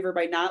yourself a favor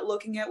by not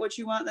looking at what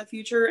you want in the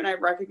future. And I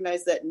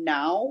recognize that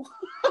now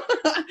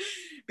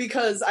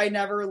because I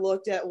never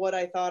looked at what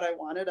I thought I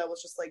wanted. I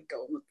was just like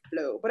going with the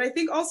flow. But I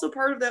think also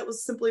part of that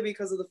was simply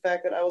because of the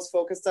fact that I was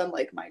focused on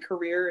like my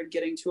career and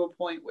getting to a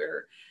point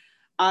where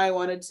I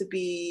wanted to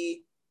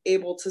be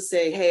able to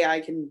say, hey, I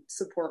can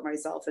support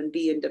myself and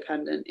be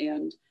independent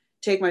and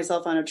take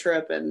myself on a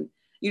trip. And,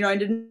 I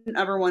didn't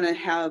ever want to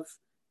have,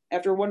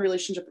 after one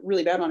relationship,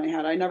 really bad one I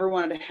had, I never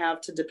wanted to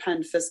have to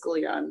depend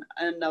fiscally on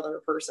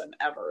another person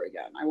ever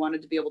again. I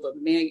wanted to be able to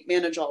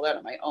manage all that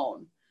on my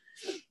own.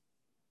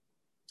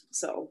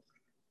 So.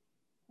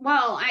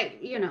 Well,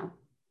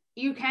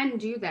 you can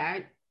do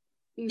that.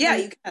 You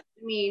can. I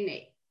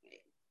mean,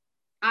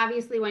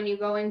 obviously when you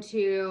go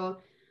into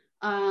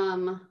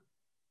a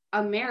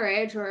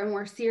marriage or a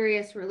more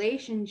serious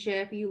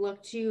relationship, you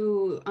look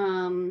to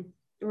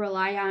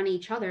rely on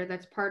each other.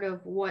 That's part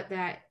of what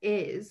that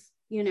is,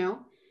 Yeah.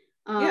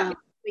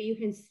 But you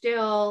can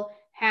still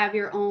have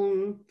your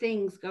own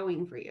things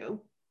going for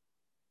you.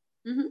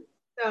 Mm-hmm.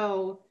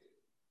 So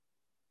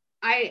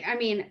I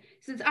mean,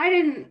 since I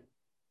didn't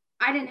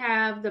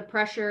have the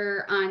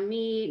pressure on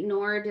me,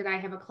 nor did I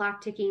have a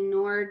clock ticking,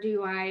 nor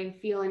do I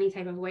feel any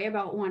type of way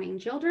about wanting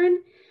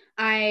children.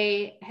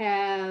 I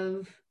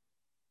have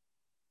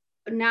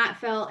not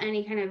felt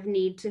any kind of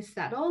need to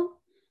settle.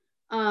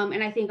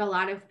 And I think a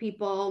lot of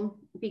people,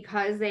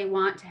 because they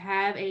want to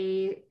have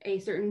a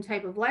certain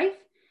type of life,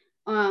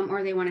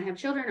 or they want to have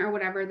children or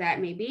whatever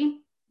that may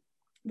be,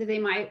 that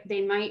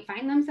they might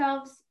find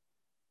themselves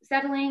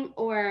settling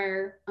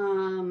or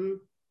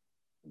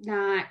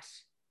not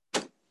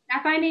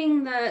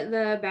finding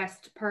the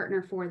best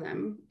partner for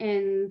them,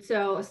 and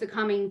so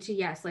succumbing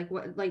to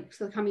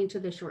succumbing to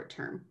the short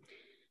term.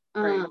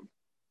 Right.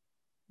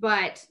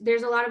 But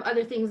there's a lot of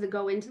other things that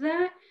go into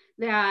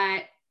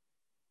that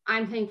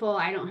I'm thankful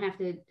I don't have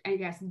to, I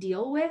guess,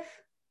 deal with.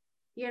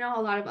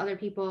 A lot of other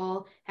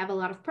people have a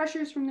lot of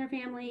pressures from their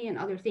family and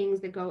other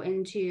things that go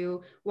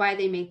into why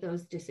they make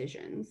those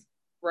decisions.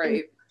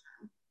 Right.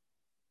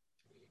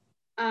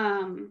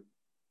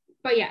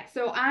 But yeah,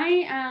 so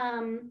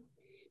I'm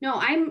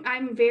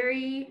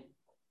very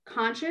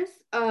conscious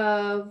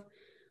of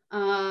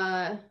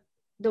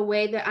the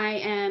way that I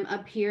am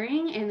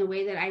appearing and the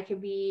way that I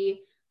could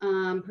be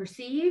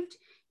perceived,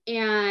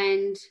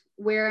 and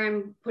where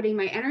I'm putting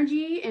my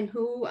energy and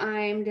who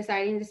I'm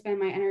deciding to spend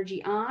my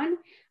energy on.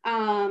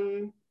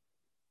 A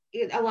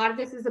lot of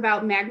this is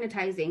about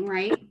magnetizing,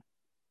 right?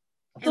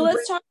 So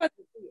let's talk about,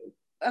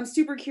 I'm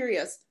super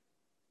curious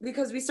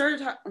because we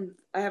started talking,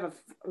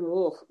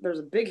 there's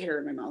a big hair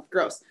in my mouth.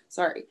 Gross.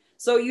 Sorry.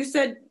 So you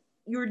said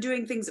you were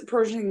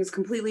approaching things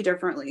completely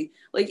differently.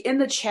 Like in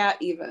the chat,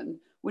 even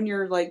when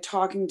you're like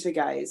talking to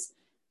guys,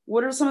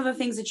 what are some of the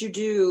things that you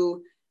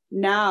do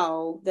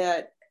now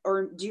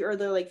are there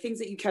like things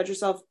that you catch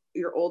yourself,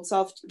 your old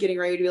self, getting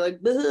ready to be like,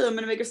 I'm going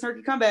to make a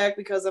snarky comeback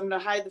because I'm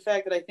going to hide the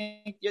fact that I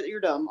think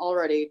you're dumb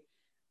already?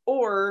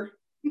 Or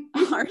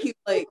are you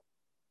like,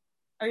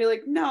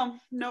 no,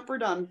 nope, we're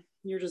done.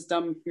 You're just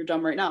dumb. You're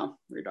dumb right now.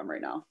 You're dumb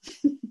right now.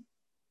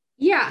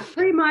 Yeah,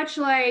 pretty much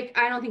like,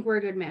 I don't think we're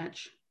a good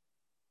match.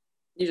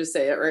 You just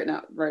say it right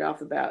now, right off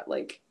the bat.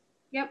 Like,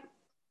 yep.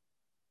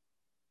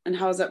 And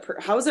how is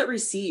that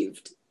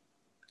received?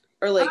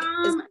 Or like,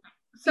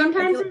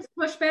 sometimes there's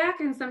pushback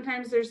and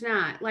sometimes there's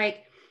not.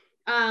 Like,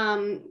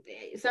 Um,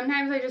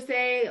 Sometimes I just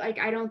say like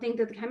I don't think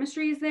that the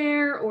chemistry is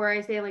there, or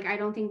I say like I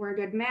don't think we're a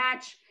good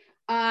match.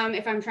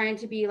 If I'm trying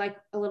to be like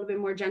a little bit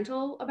more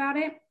gentle about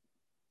it,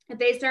 if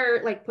they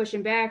start like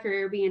pushing back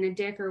or being a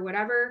dick or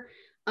whatever,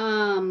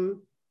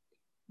 um,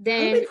 How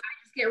do then they? I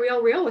just get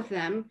real with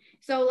them.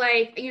 So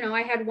like,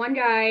 I had one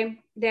guy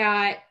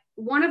that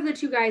one of the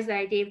two guys that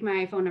I gave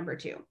my phone number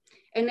to.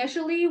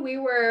 Initially, we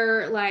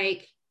were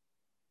like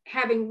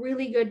having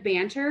really good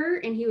banter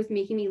and he was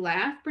making me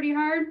laugh pretty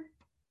hard,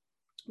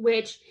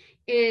 which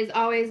is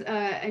always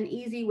an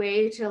easy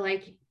way to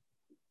like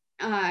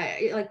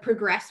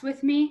progress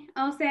with me,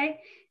 I'll say.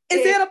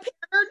 Is that a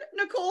pattern,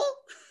 Nicole?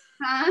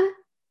 Huh?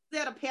 Is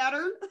that a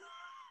pattern?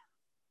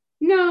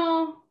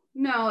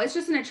 No, it's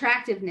just an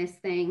attractiveness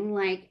thing.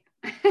 Like,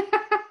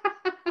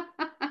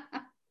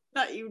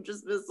 Not you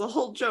just missed the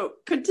whole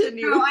joke.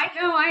 Continue. no, I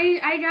know,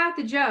 I got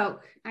the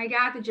joke. I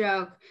got the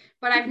joke,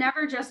 but I've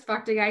never just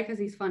fucked a guy because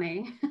he's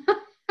funny.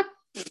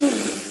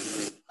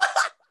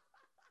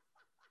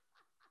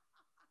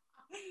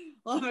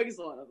 Well, that makes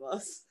one of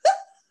us.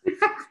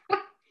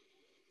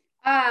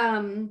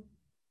 um,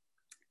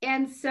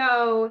 and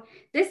so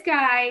this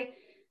guy,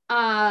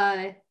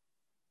 uh,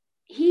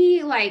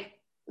 he like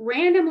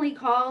randomly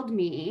called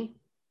me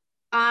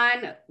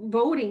on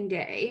voting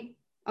day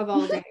of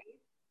all days,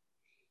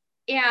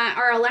 and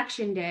our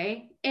election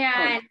day, Oh,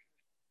 and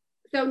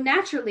so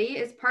naturally,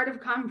 as part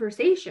of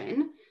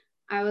conversation,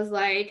 I was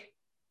like,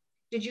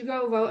 "Did you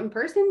go vote in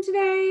person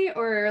today,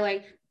 or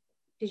like,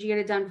 did you get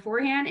it done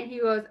beforehand?" And he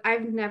goes,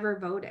 "I've never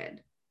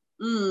voted."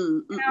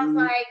 And I was mm.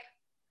 like,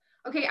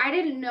 "Okay, I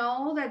didn't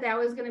know that that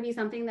was going to be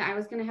something that I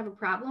was going to have a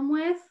problem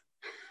with."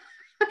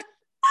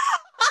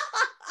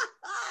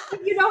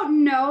 If you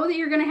don't know that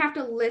you're going to have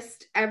to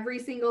list every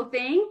single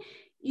thing,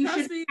 you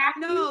should Trust me, I have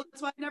to. know.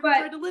 That's why I never But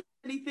tried to list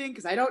anything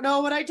because I don't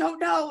know what I don't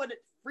know, and it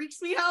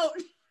freaks me out.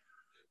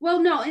 well,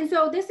 no, and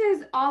so this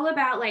is all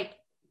about like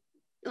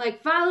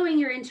following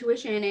your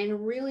intuition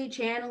and really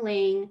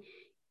channeling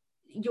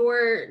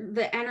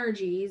the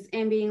energies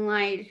and being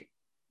like,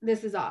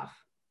 this is off.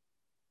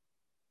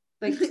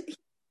 Like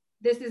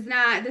this is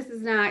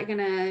not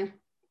gonna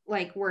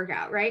like work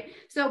out, right?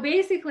 So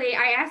basically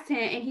I asked him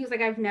and he was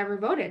like, I've never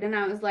voted. And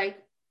I was like,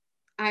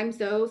 I'm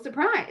so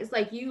surprised.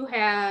 Like you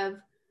have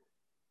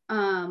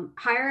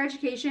higher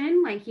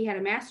education, like he had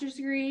a master's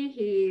degree,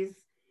 he's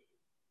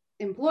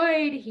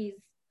employed, he's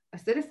a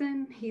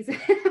citizen, he's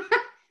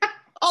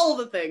All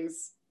the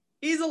things.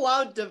 He's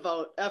allowed to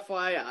vote,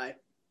 FYI.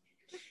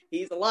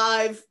 He's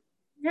alive,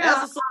 has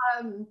yeah. a social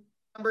Um,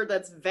 number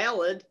that's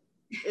valid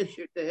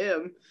issued to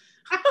him.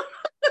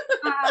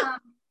 um,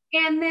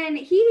 and then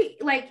he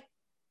like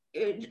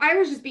I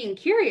was just being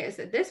curious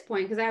at this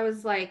point because I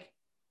was like,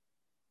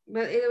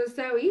 but it was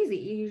so easy.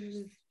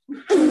 You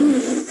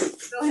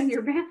just go in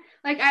your band.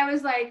 Like I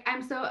was like,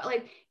 I'm so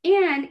like,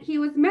 and he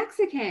was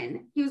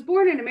Mexican. He was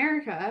born in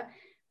America,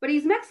 but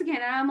he's Mexican.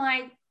 And I'm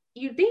like,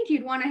 you'd think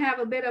you'd want to have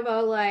a bit of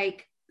a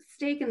like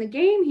stake in the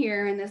game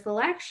here in this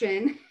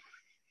election.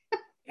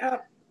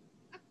 Yep.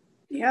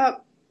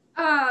 Yep.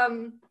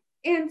 Um,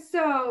 and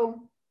so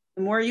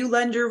The more you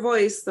lend your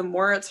voice, the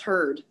more it's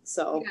heard.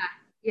 So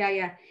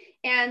yeah.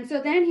 And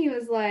so then he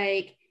was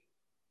like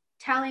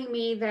telling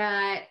me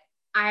that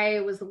I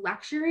was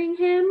lecturing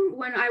him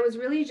when I was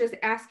really just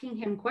asking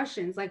him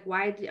questions like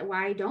why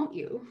don't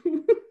you?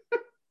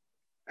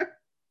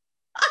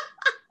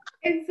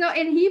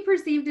 And he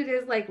perceived it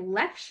as like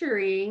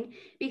lecturing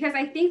because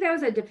I think that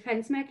was a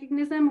defense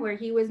mechanism where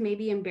he was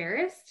maybe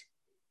embarrassed.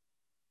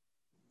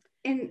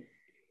 And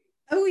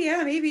oh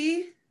yeah,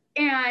 maybe.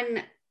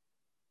 and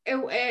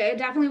it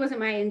definitely wasn't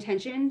my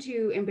intention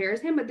to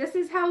embarrass him, but this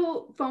is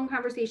how phone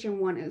conversation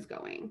one is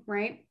going,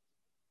 right?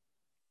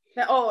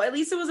 Oh, at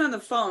least it was on the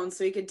phone,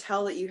 so you could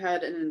tell that you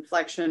had an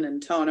inflection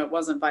and tone. It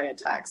wasn't via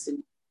text.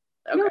 And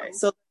No,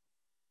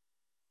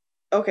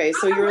 okay,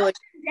 so on you were like,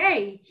 election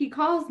day, he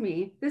calls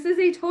me. This is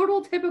a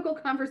total typical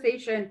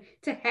conversation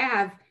to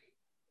have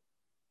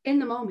in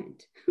the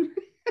moment.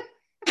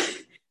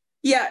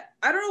 yeah,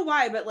 I don't know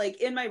why, but like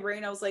in my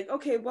brain, I was like,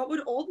 okay, what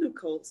would old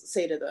Nicole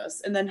say to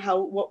this? And then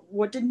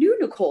what did new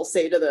Nicole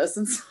say to this?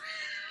 And so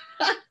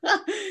The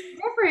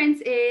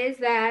difference is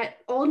that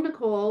old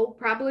Nicole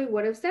probably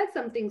would have said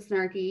something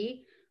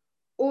snarky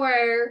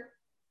or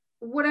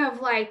would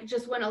have like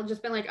just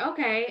been like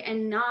okay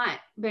and not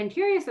been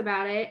curious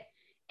about it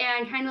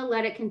and kind of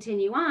let it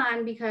continue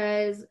on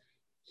because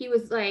he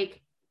was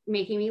like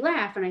making me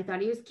laugh and I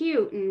thought he was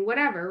cute and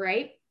whatever,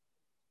 right?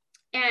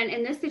 And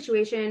in this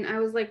situation, I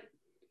was like,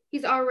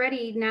 he's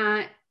already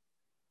not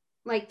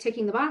like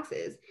ticking the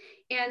boxes.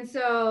 And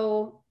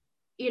so,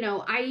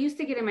 I used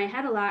to get in my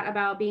head a lot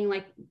about being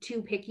like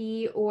too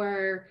picky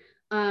or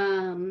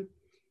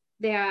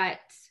that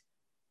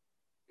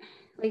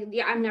like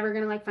yeah, I'm never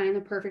gonna like find the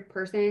perfect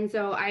person.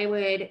 So I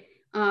would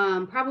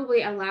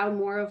probably allow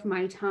more of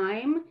my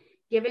time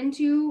given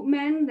to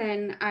men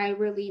than I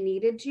really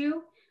needed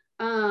to.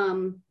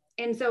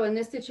 And so in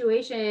this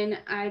situation,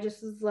 I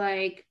just was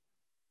like,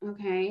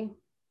 okay,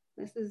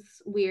 this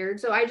is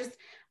weird. So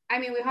I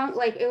mean, we hung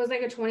like, it was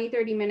like a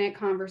 20-30 minute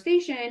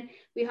conversation.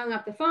 We hung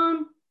up the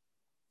phone,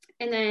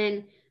 and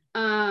then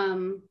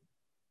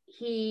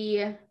he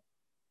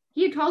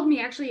had called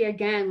me actually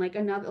again, like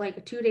another,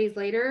 like 2 days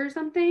later or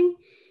something,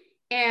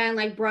 and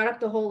like brought up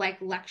the whole like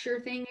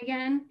lecture thing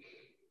again.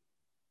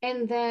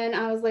 And then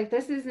I was like,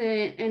 this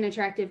isn't an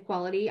attractive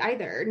quality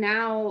either.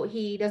 Now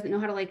he doesn't know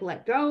how to like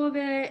let go of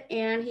it.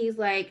 And he's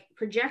like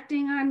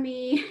projecting on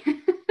me.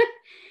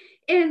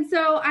 And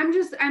so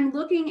I'm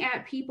looking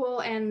at people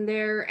and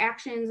their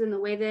actions and the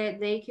way that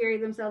they carry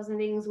themselves and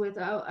things with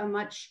a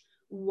much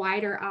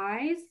wider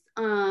eyes,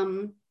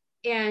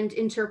 and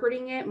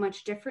interpreting it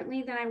much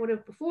differently than I would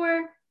have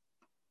before.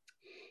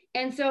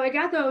 And so it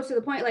got though to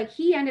the point, like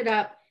he ended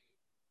up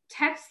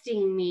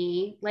texting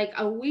me like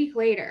a week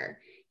later.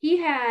 He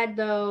had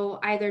though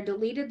either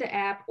deleted the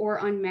app or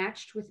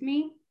unmatched with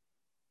me.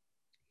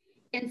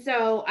 And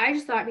so I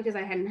just thought, because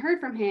I hadn't heard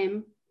from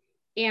him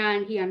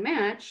and he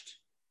unmatched,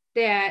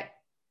 that,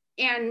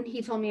 and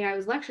he told me I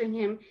was lecturing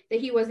him,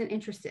 that he wasn't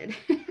interested.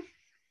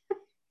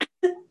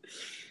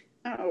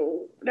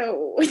 Oh,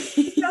 no.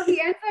 So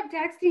he ends up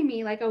texting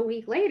me like a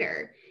week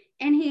later,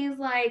 and he's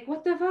like,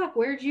 what the fuck?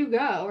 Where'd you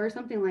go? Or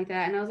something like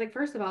that. And I was like,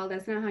 first of all,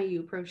 that's not how you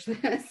approach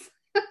this.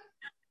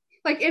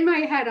 Like in my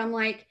head, I'm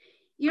like,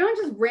 you don't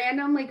just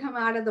randomly come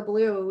out of the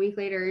blue a week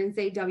later and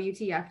say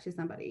WTF to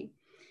somebody.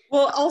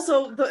 Well,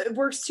 also, it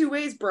works two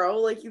ways, bro.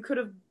 Like, you could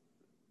have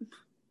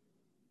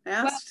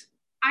asked.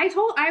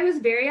 Well, I was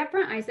very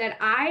upfront. I said,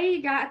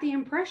 I got the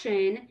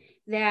impression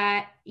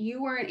that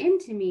you weren't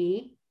into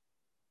me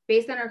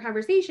based on our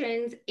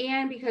conversations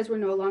and because we're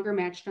no longer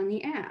matched on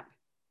the app.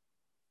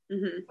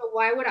 Mm-hmm. So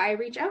why would I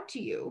reach out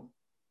to you?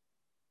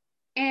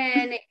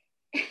 And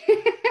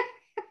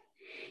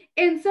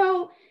and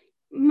so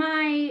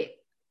my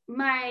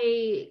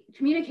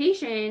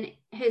communication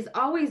has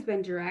always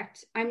been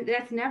direct.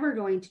 That's never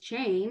going to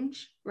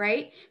change,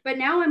 right? But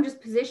now I'm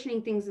just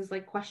positioning things as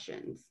like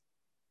questions.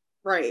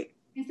 Right.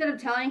 Instead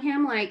of telling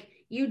him like,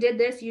 you did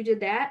this, you did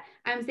that,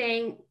 I'm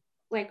saying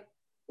like,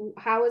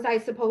 how was I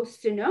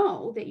supposed to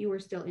know that you were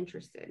still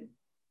interested?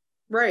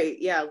 Right.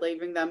 Yeah.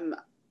 Giving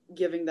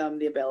them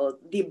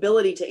the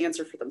ability to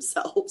answer for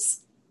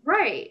themselves.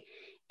 Right.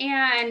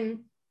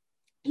 And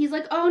he's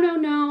like, oh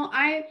no,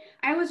 I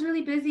was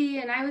really busy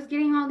and I was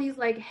getting all these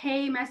like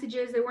hey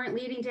messages that weren't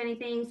leading to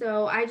anything,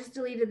 so I just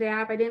deleted the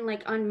app. I didn't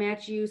like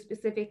unmatch you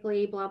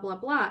specifically, blah blah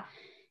blah.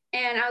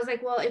 And I was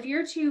like, well, if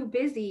you're too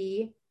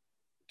busy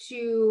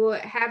to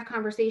have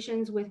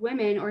conversations with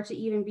women or to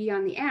even be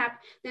on the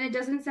app, then it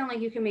doesn't sound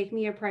like you can make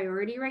me a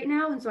priority right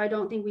now, and so I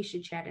don't think we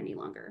should chat any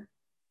longer.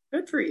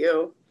 Good for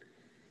you.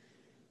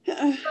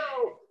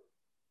 So,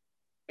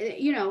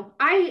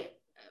 I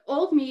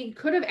old me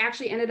could have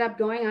actually ended up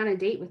going on a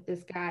date with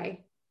this guy.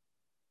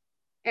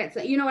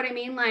 You know what I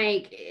mean?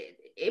 Like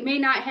it may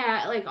not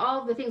have, like,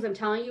 all of the things I'm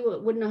telling you,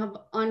 it wouldn't have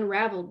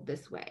unraveled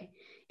this way.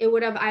 It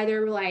would have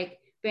either like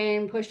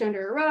been pushed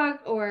under a rug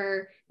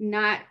or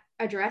not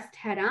addressed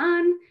head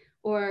on,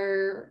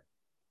 or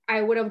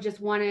I would have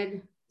just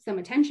wanted some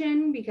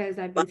attention because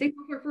I've been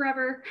single for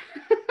forever.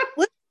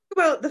 Let's talk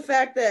about the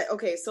fact that,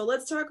 okay, so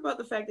let's talk about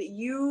the fact that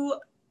you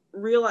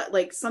realize,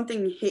 like,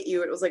 something hit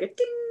you. It was like a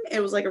ding. It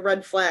was like a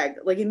red flag,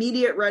 like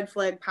immediate red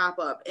flag pop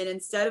up. And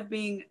instead of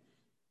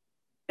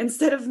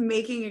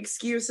making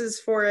excuses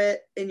for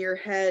it in your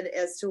head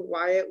as to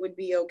why it would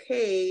be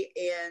okay,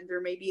 and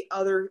there may be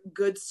other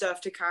good stuff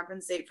to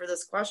compensate for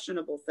this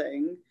questionable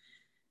thing,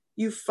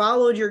 you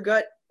followed your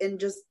gut and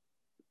just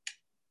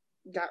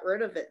got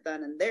rid of it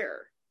then and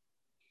there.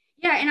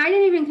 Yeah, and I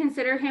didn't even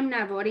consider him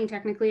not voting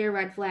technically a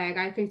red flag.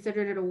 I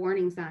considered it a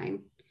warning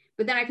sign.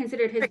 But then I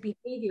considered his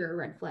behavior a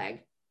red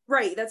flag.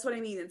 Right, that's what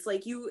I mean. It's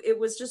like it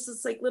was just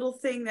this like little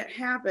thing that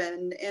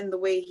happened, and the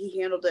way he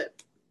handled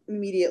it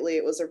immediately,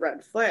 it was a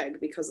red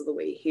flag because of the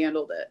way he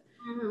handled it.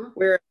 Mm-hmm.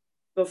 Where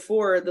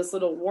before, this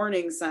little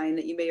warning sign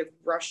that you may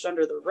have brushed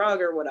under the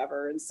rug or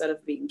whatever, instead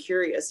of being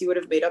curious, you would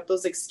have made up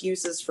those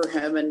excuses for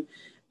him and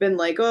been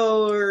like,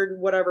 oh, or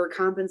whatever,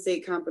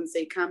 compensate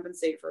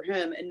for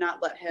him, and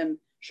not let him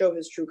show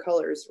his true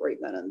colors right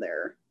then and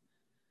there.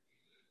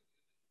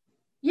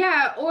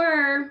 Yeah,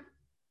 or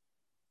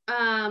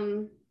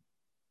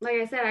like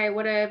I said, I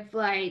would have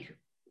like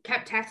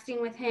kept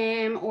texting with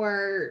him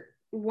or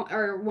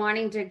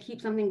wanting to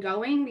keep something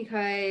going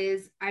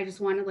because I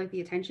just wanted like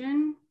the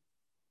attention.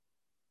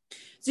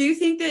 Do you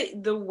think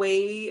that the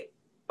way,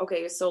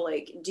 okay, so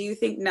like, do you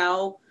think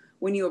now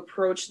when you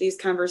approach these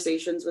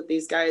conversations with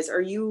these guys,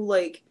 are you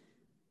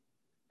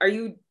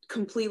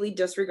completely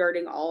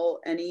disregarding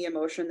any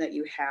emotion that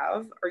you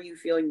have? Are you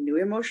feeling new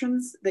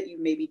emotions that you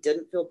maybe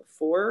didn't feel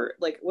before?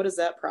 Like, what is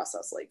that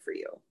process like for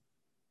you?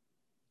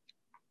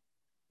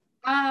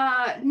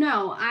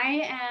 No,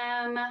 I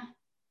am,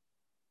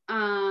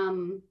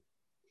 um,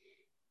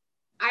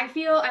 I'm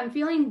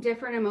feeling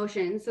different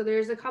emotions. So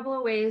there's a couple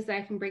of ways that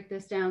I can break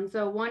this down.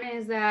 So one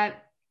is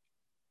that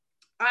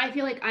I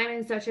feel like I'm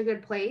in such a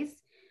good place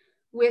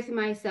with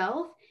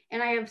myself,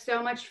 and I have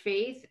so much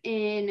faith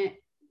in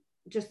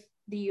just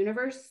the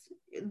universe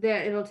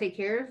that it'll take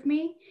care of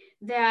me,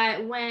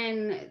 that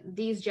when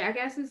these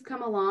jackasses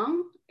come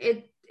along,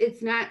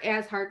 it's not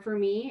as hard for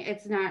me.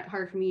 It's not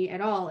hard for me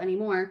at all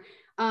anymore.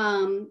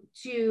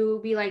 To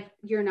be like,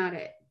 you're not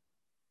it.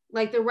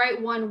 Like the right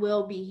one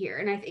will be here.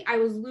 And I think I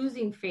was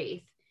losing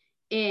faith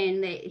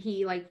in that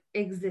he like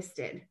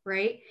existed,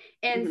 right?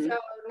 And Mhm. so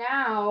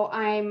now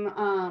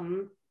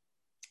I'm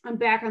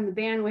back on the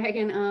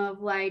bandwagon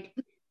of like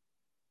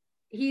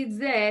he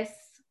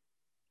exists,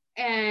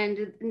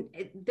 and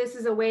this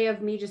is a way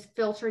of me just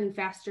filtering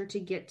faster to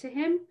get to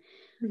him.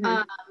 Mhm.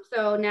 Um,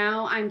 so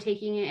now I'm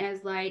taking it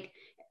as like,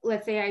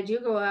 let's say I do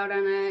go out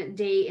on a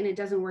date and it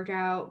doesn't work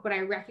out, but I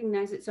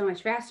recognize it so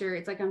much faster.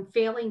 It's like I'm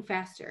failing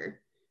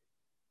faster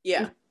and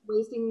Yeah.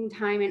 wasting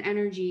time and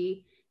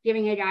energy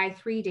giving a guy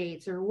 3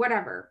 dates or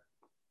whatever.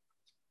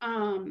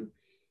 Um,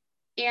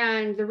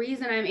 and the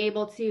reason I'm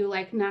able to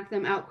like knock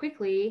them out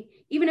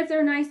quickly, even if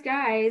they're nice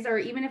guys, or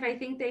even if I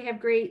think they have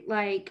great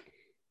like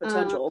um,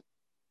 Potential.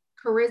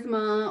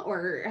 charisma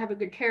or have a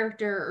good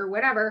character or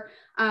whatever,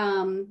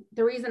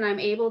 the reason I'm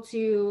able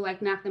to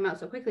like knock them out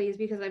so quickly is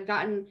because I've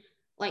gotten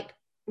like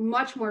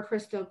much more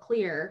crystal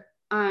clear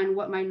on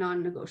what my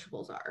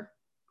non-negotiables are.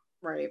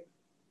 Right.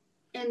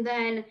 And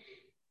then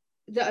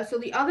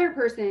the other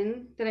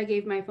person that I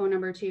gave my phone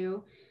number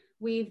to,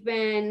 we've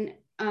been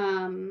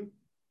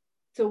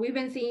we've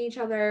been seeing each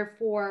other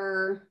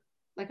for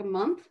like a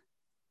month.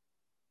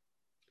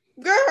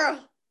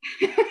 Girl.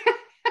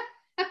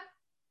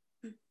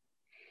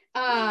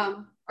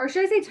 Or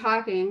should I say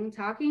talking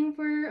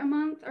for a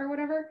month or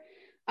whatever.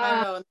 I don't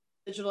uh know. In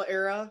the digital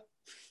era.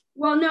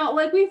 well, no,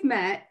 like we've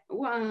met,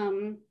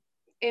 and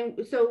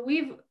so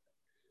we've,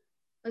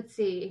 let's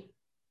see,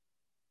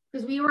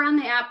 because we were on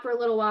the app for a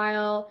little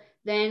while,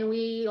 then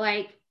we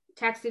like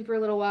texted for a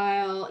little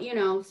while,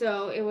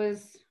 so it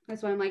was,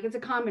 that's why I'm like, it's a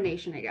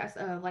combination, I guess,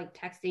 of like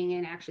texting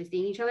and actually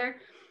seeing each other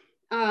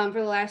for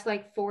the last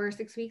like 4 or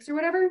 6 weeks or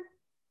whatever.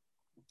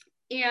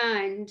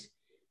 And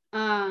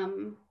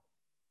um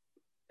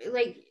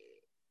like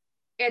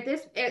at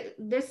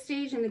this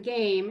stage in the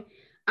game,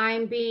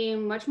 I'm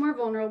being much more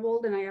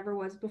vulnerable than I ever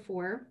was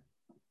before.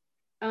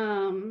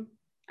 um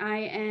I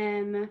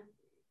am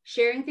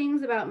sharing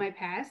things about my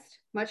past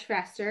much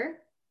faster.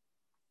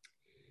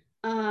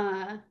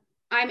 uh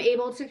I'm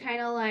able to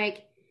kind of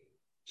like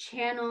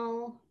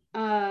channel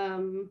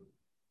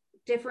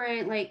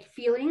different like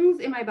feelings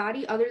in my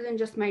body other than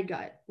just my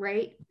gut,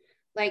 right?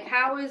 Like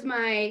how is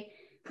my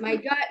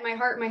gut, my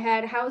heart, my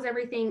head, how is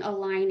everything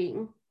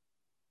aligning?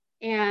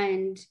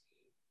 And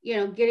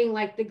getting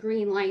like the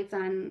green lights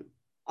on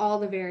all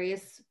the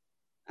various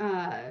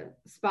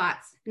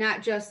spots,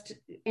 not just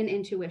an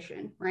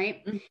intuition,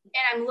 right? Mhm. And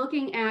I'm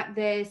looking at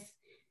this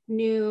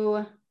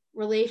new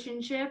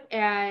relationship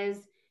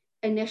as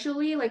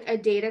initially like a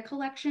data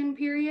collection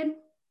period.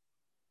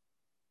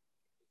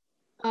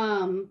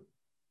 Um,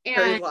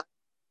 Very and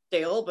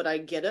stale, but I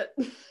get it.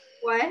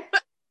 what?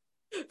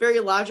 Very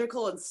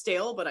logical and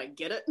stale, but I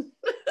get it.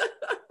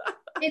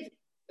 It's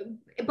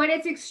but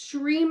it's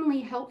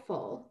extremely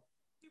helpful.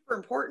 Super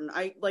important.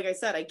 I like I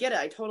said, I get it.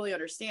 I totally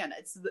understand.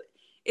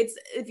 It's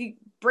if you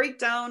break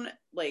down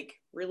like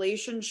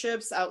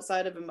relationships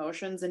outside of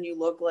emotions and you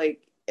look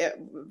like at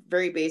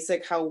very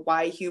basic how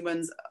why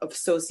humans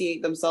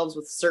associate themselves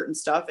with certain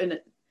stuff and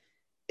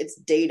it's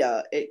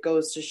data. It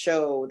goes to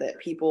show that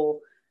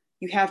people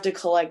you have to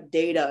collect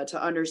data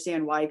to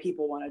understand why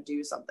people want to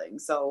do something.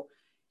 So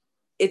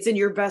it's in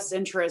your best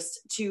interest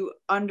to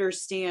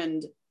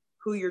understand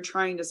who you're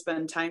trying to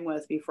spend time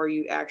with before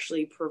you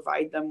actually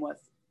provide them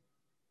with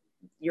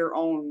your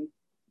own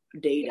Yeah.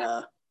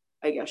 data,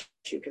 I guess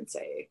you could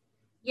say.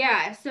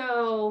 Yeah.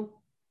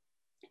 So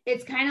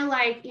it's kind of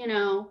like,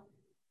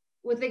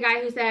 with the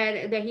guy who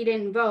said that he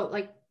didn't vote,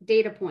 like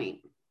data point.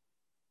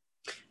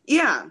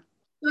 Yeah.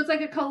 So it's like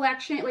a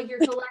collection, like you're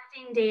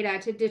collecting data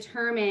to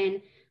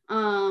determine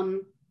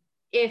um,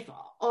 if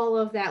all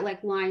of that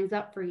like lines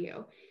up for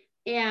you.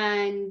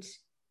 And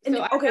And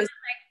so okay.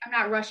 I'm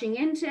not rushing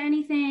into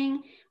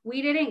anything.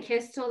 We didn't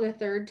kiss till the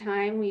third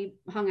time we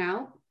hung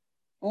out.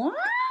 What?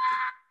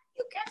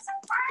 You kissed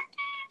a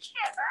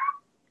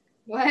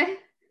What?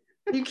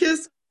 You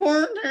kissed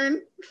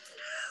quarantine.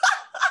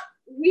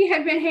 We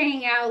had been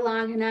hanging out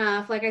long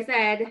enough, like I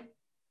said,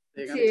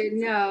 to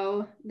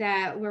know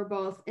that we're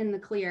both in the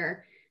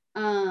clear.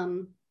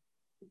 Um,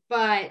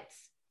 but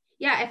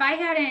yeah, if I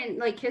hadn't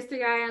like kissed a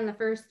guy on the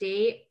first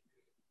date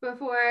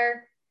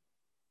before,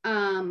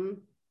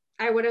 um,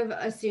 I would have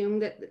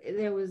assumed that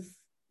there was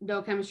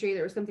no chemistry,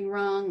 there was something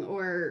wrong,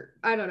 or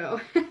I don't know.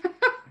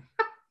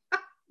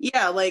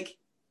 Yeah, like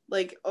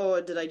oh,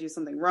 did I do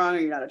something wrong? Are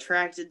you not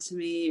attracted to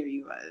me? Are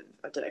you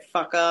did I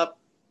fuck up?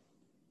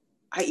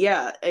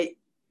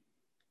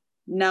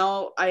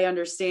 Now I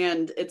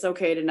understand it's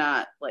okay to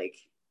not like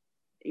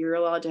you're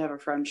allowed to have a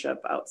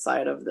friendship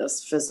outside of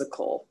this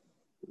physical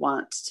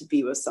want to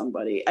be with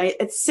somebody.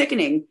 It's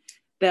sickening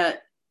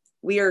that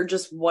we are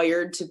just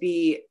wired to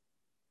be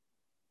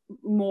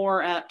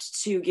more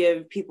apt to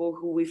give people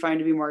who we find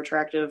to be more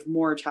attractive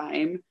more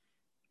time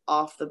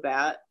off the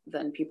bat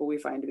than people we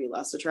find to be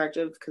less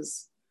attractive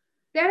because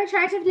That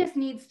attractiveness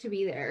needs to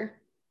be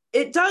there.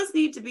 It does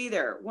need to be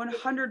there,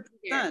 100%.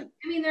 I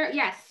mean,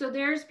 yes. So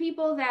there's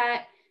people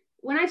that,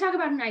 when I talk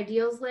about an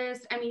ideals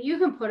list, I mean, you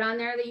can put on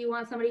there that you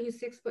want somebody who's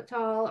 6 foot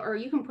tall, or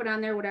you can put on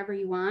there whatever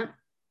you want.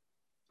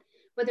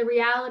 But the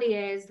reality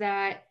is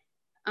that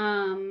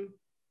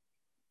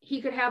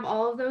he could have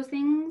all of those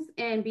things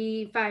and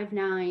be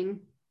 5'9",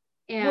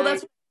 and Well,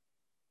 that's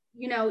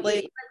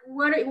like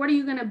what are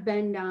you gonna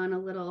bend on a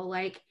little,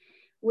 like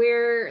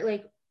where,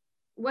 like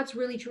what's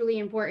really truly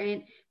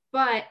important.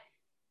 But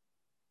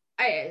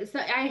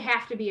I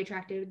have to be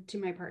attracted to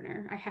my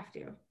partner. I have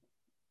to.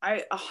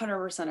 I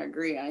 100%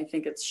 agree. I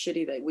think it's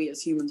shitty that we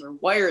as humans are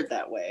wired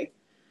that way,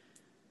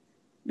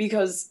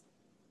 because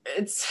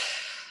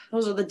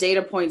those are the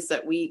data points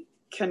that we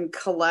can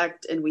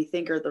collect and we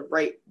think are the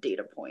right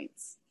data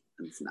points.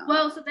 It's not.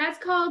 Well, so that's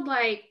called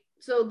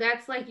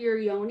that's like your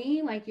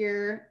yoni, like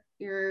your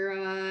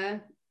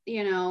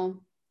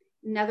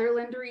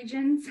Netherland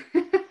regions.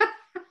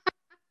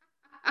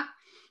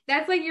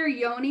 That's like your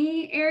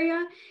yoni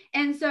area.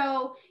 And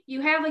so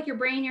you have like your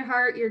brain, your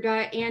heart, your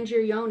gut, and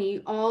your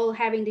yoni all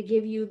having to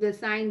give you the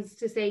signs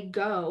to say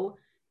go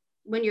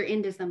when you're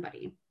into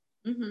somebody.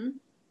 Mm-hmm.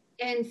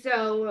 And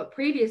so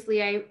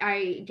previously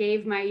I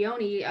gave my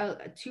yoni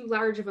too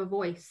large of a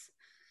voice.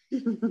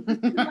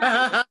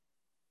 I'm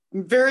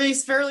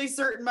fairly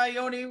certain my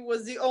yoni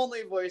was the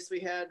only voice we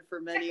had for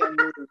many a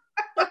moon.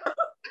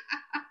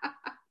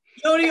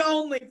 Yoni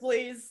only,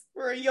 please.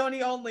 We're a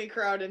yoni only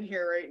crowd in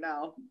here right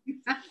now.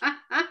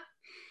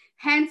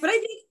 Hence, but I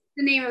think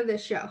the name of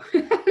this show.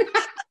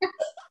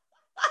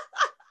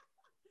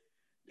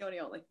 Yoni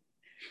only.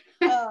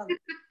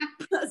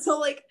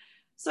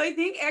 So I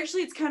think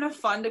actually it's kind of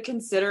fun to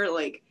consider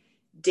like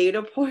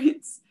data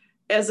points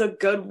as a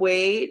good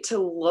way to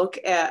look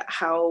at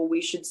how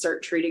we should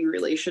start treating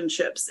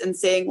relationships, and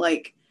saying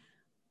like,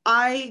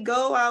 I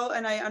go out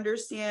and I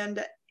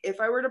understand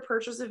if I were to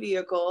purchase a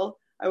vehicle,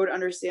 I would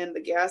understand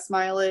the gas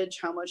mileage,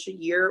 how much a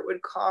year it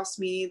would cost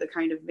me, the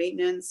kind of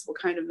maintenance, what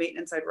kind of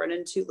maintenance I'd run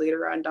into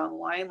later on down the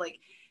line. Like,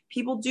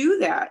 people do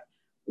that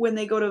when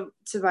they go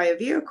to buy a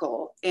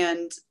vehicle.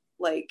 And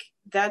like,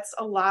 that's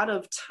a lot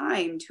of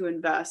time to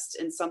invest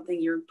in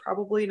something you're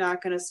probably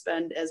not going to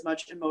spend as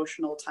much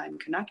emotional time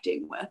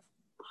connecting with.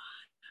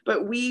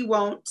 But we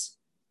won't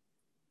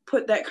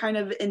put that kind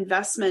of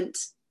investment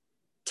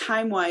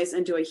time-wise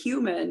into a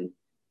human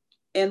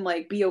and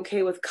like be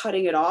okay with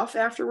cutting it off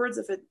afterwards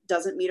if it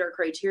doesn't meet our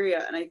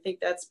criteria. And I think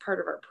that's part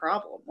of our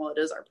problem. Well, it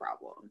is our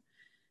problem.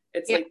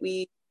 It's like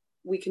we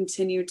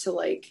continue to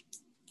like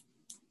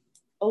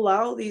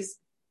allow these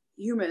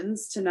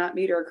humans to not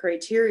meet our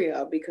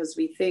criteria because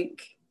we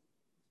think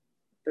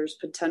there's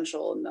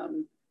potential in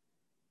them.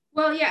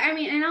 Well, yeah, I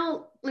mean, and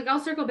I'll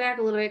circle back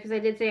a little bit, because I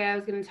did say I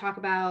was going to talk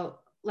about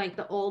like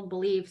the old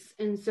beliefs.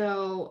 And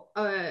so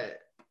a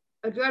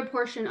good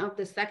portion of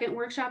the second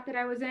workshop that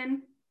I was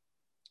in,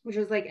 which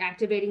was like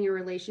activating your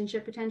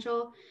relationship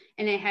potential,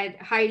 and it had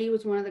Heidi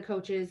was one of the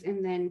coaches,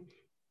 and then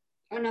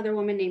another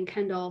woman named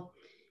Kendall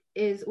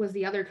was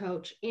the other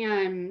coach.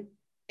 And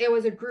it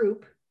was a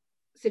group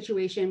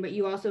situation, but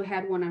you also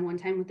had one-on-one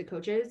time with the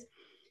coaches.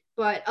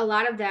 But a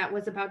lot of that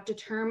was about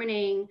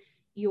determining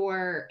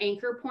your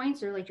anchor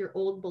points, or like your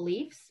old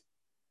beliefs.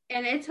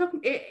 And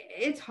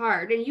it's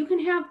hard, and you can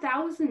have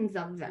thousands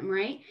of them,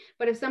 right?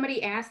 But if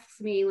somebody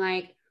asks me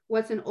like,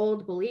 what's an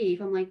old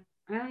belief, I'm like,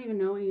 I don't even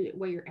know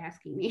what you're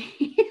asking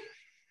me.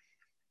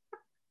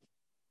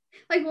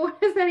 Like, what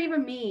does that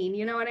even mean?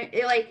 You know what I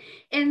like?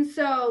 And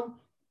so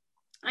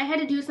I had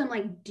to do some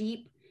like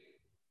deep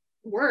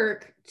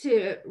work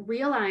to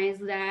realize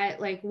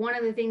that like one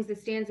of the things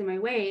that stands in my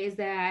way is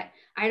that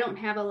I don't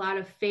have a lot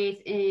of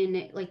faith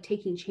in like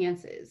taking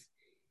chances.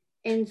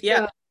 And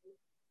so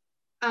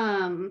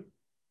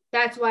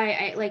that's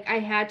why I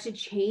had to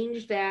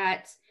change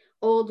that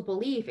old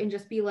belief and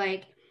just be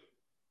like,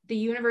 the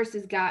universe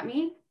has got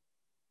me.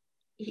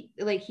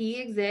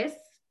 He exists,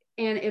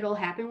 and it'll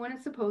happen when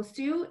it's supposed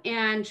to,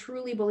 and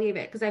truly believe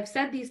it. Because I've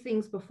said these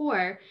things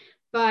before,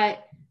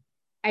 but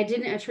I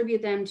didn't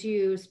attribute them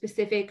to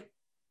specific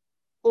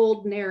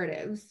old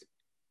narratives.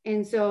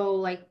 And so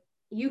like,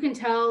 you can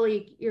tell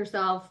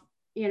yourself,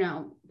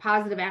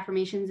 positive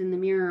affirmations in the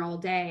mirror all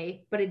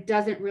day, but it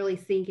doesn't really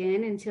sink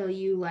in until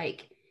you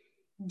like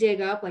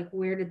dig up, like,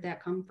 where did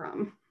that come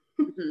from?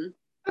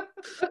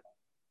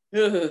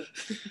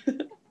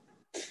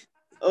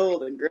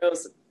 Old and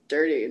gross and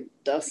dirty and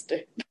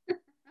dusty.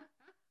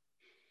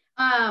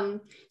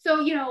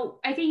 So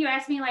I think you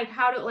asked me like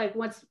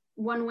what's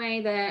one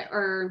way that,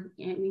 or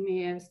you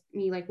may ask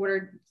me like, what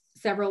are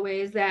several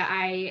ways that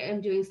I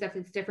am doing stuff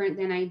that's different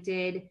than I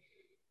did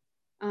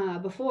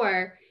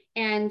before.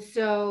 And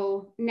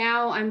so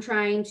now I'm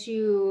trying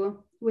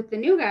to, with the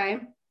new guy,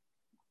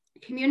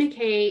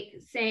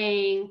 communicate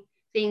saying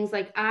things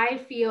like, I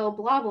feel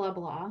blah, blah,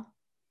 blah.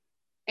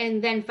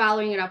 And then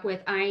following it up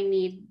with, I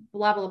need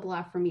blah, blah,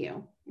 blah from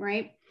you.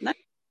 Right. Nice.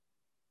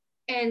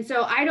 And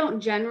so I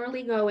don't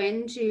generally go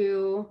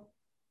into,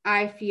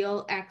 I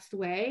feel X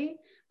way.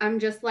 I'm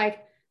just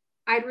like,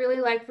 I'd really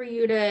like for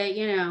you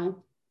to,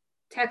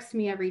 text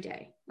me every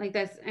day. Like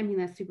that's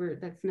super,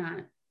 that's not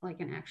like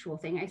an actual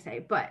thing I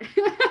say, but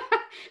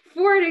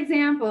for an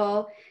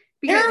example,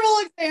 terrible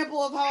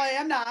example of how I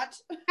am not.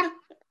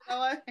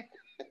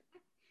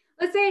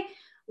 let's say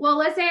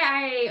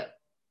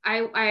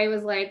I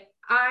was like,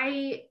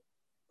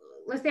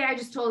 let's say I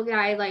just told a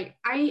guy, like,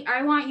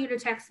 I want you to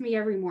text me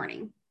every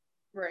morning.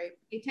 Right.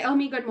 You tell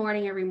me good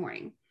morning every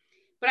morning.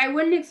 But I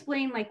wouldn't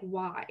explain like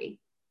why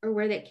or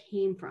where that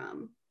came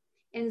from.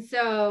 And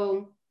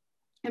so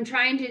I'm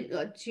trying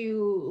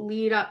to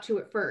lead up to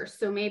it first.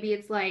 So maybe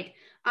it's like,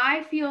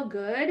 I feel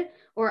good,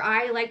 or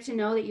I like to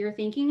know that you're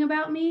thinking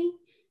about me.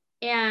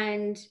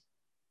 And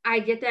I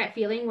get that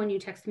feeling when you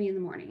text me in the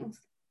mornings.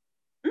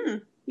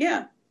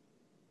 Yeah.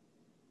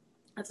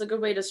 That's a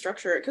good way to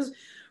structure it. Because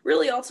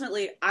really,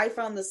 ultimately, I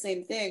found the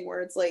same thing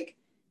where it's like,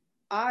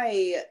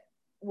 I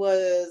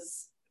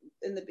was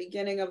in the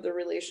beginning of the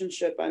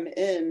relationship I'm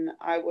in,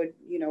 I would,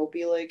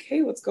 be like,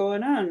 hey, what's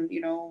going on?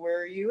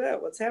 Where are you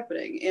at? What's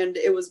happening? And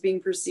it was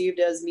being perceived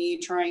as me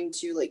trying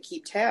to like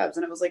keep tabs.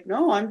 And it was like,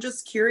 no, I'm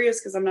just curious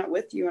because I'm not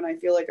with you and I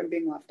feel like I'm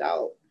being left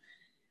out.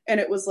 And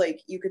it was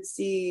like, you could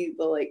see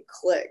the like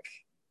click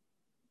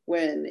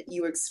when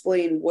you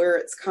explain where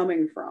it's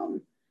coming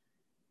from.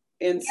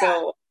 And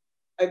so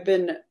I've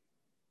been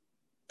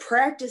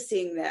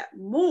practicing that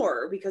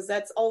more because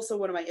that's also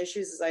one of my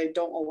issues is I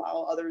don't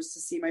allow others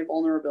to see my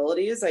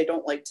vulnerabilities. I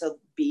don't like to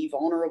be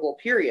vulnerable,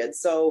 period.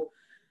 So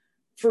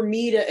for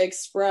me to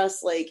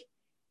express like,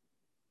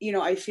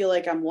 I feel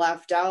like I'm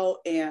left out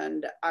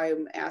and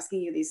I'm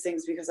asking you these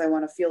things because I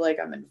want to feel like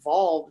I'm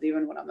involved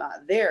even when I'm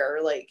not there,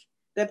 like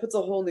that puts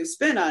a whole new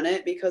spin on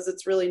it because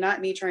it's really not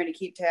me trying to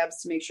keep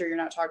tabs to make sure you're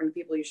not talking to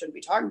people you shouldn't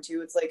be talking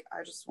to. It's like,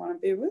 I just want to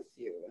be with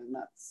you. And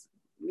that's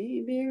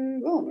me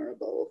being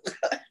vulnerable.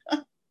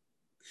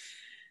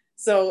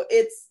 So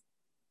it's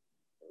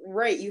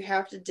right. You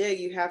have to dig.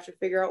 You have to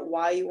figure out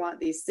why you want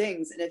these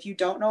things. And if you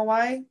don't know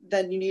why,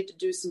 then you need to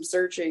do some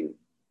searching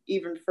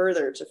even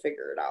further to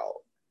figure it out.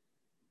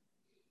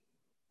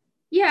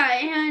 Yeah.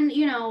 And,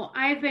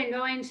 I've been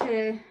going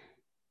to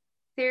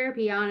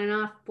therapy on and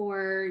off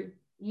for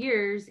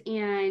years.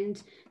 And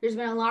there's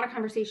been a lot of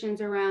conversations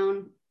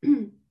around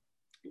do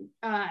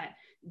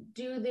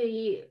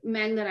the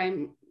men that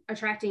I'm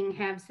attracting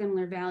have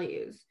similar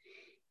values?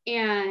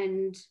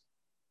 And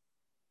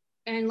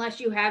unless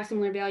you have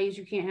similar values,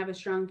 you can't have a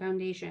strong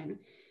foundation.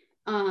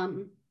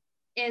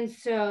 And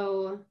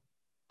so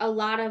a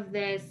lot of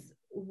this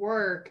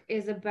work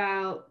is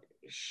about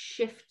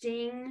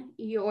shifting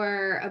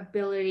your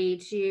ability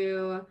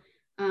to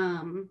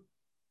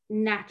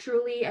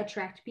naturally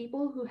attract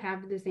people who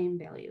have the same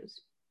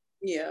values.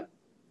 Yeah,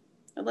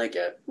 I like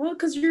it. Well,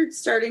 because you're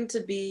starting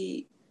to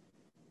be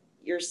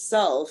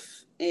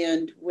yourself.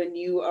 And when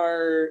you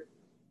are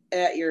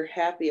at your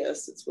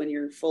happiest, it's when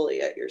you're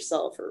fully at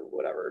yourself or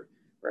whatever,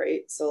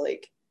 right? So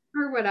like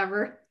or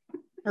whatever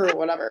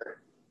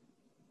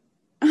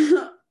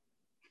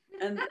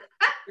and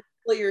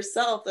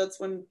yourself, that's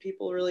when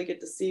people really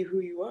get to see who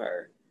you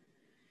are.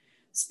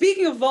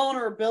 Speaking of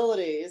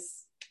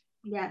vulnerabilities,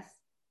 yes,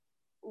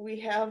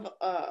 we have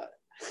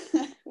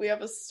we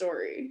have a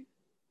story.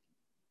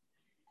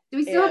 Do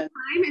we still have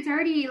time? It's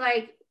already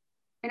like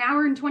an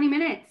hour and 20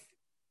 minutes.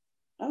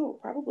 Oh,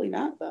 probably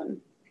not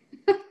then.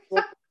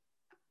 We'll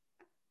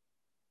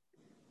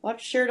have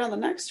to share it on the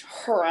next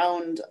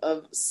round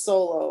of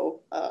Solo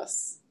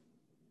Us.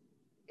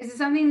 Is it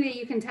something that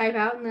you can type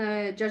out in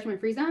the Judgment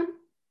Free Zone?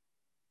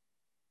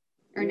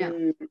 Or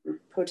no?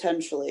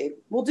 Potentially.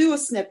 We'll do a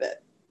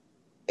snippet.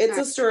 It's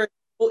a story.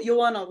 We'll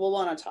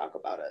want to talk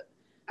about it.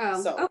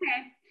 Oh, so,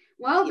 okay.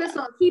 Well, this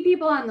will keep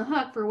people on the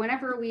hook for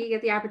whenever we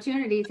get the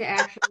opportunity to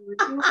actually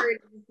record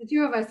the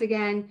two of us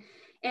again.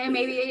 And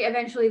maybe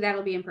eventually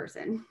that'll be in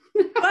person.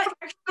 But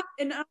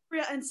and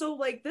so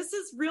like this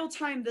is real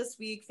time this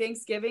week.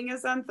 Thanksgiving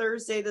is on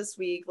Thursday this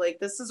week. Like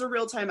this is a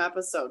real time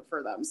episode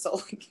for them. So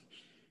like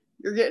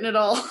you're getting it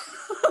all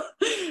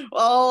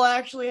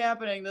actually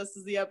happening. This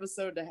is the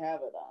episode to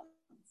have it on.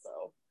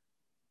 So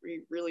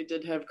we really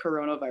did have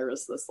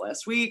coronavirus this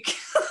last week.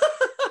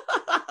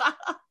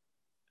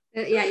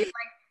 Yeah, you're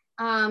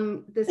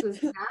like, this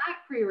was not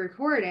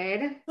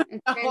pre-recorded.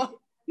 It's been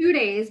 2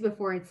 days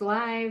before it's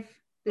live.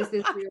 This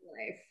is real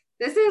life.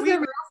 This is the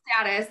real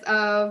status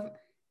of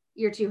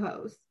your two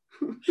hoes.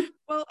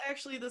 Well,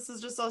 actually, this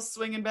is just us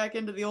swinging back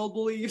into the old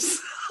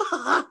beliefs.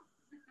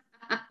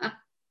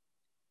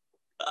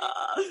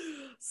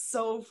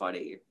 So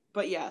funny.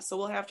 But yeah, so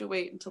we'll have to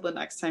wait until the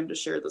next time to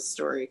share the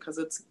story because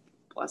it's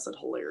blessed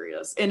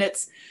hilarious. And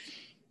it's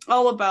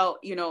all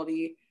about,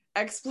 the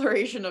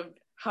exploration of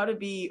how to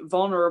be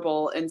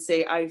vulnerable and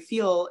say, I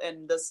feel,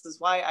 and this is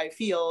why I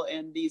feel,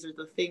 and these are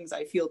the things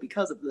I feel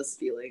because of this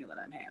feeling that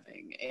I'm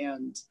having.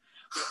 And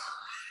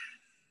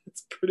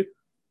it's pretty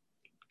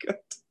good.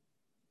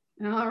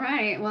 All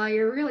right. Well,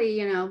 you're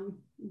really,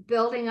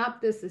 building up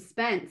the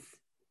suspense.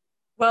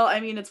 Well, I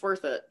mean, it's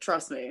worth it.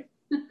 Trust me.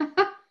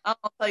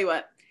 I'll tell you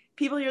what.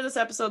 People hear this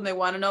episode and they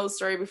want to know the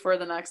story before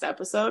the next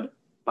episode.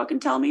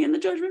 Fucking tell me in the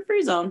Judgment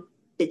Free Zone,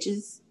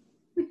 bitches.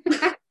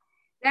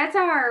 That's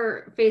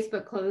our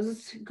Facebook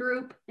closed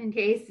group. In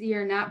case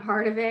you're not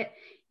part of it,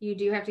 you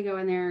do have to go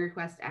in there and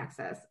request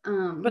access.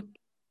 But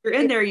if you're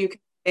in there, you can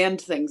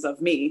demand things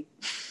of me.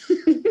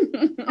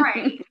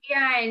 Right.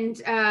 And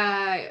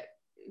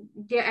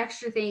get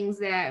extra things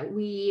that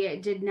we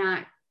did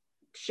not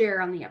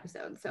share on the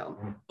episode. So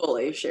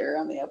Fully share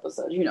on the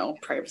episode,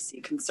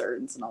 privacy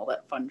concerns and all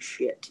that fun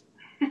shit.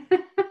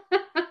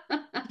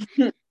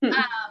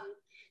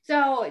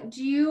 So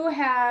do you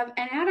have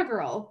an Atta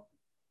Girl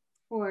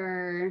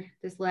for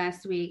this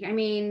last week? I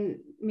mean,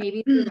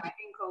 maybe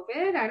surviving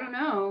COVID. I don't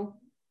know.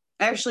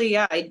 Actually,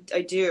 yeah, I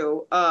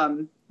do.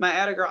 My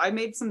Atta Girl, I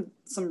made some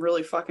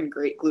really fucking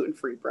great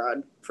gluten-free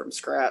bread from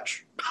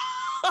scratch.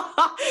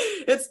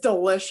 It's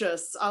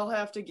delicious. I'll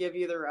have to give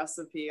you the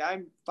recipe.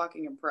 I'm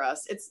fucking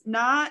impressed. It's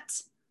not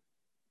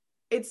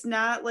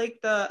like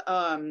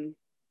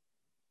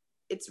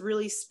it's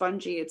really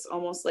spongy. It's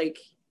almost like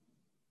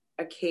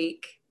a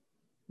cake,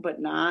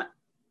 but not.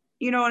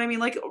 You know what I mean?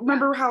 Like,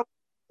 remember how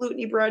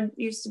gluten-y bread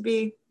used to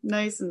be?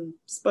 Nice and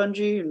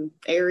spongy and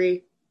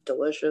airy,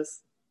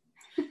 delicious.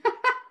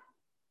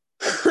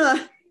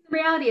 The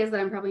reality is that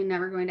I'm probably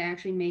never going to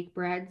actually make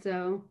bread,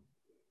 so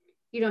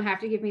you don't have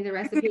to give me the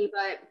recipe,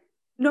 but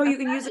no, you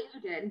can use it.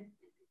 You did.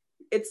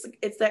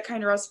 It's that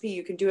kind of recipe.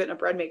 You can do it in a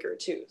bread maker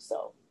too.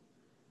 So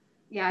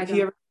yeah, if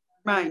you ever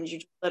mind, you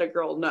just let a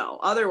girl know.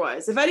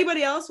 Otherwise, if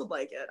anybody else would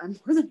like it, I'm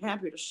more than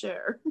happy to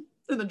share.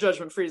 In the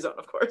judgment-free zone,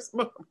 of course.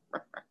 Oh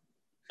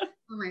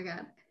my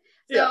god.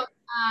 So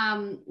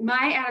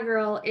my Atta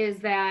Girl is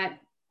that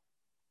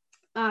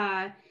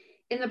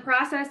in the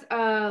process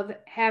of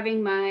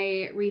having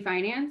my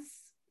refinance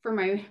for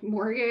my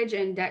mortgage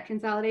and debt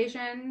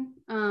consolidation,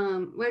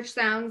 which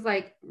sounds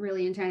like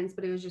really intense,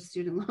 but it was just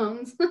student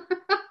loans.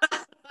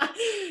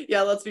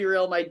 Yeah, let's be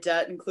real. My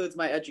debt includes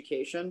my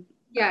education.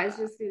 Yeah, it's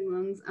just student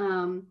loans.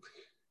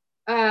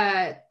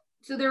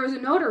 So there was a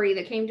notary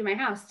that came to my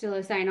house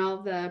to sign all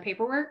of the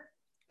paperwork.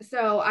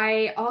 So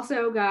I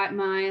also got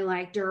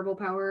my durable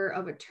power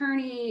of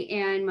attorney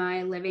and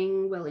my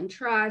living will and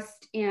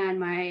trust and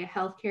my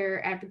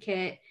healthcare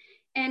advocate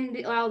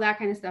and all that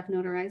kind of stuff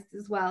notarized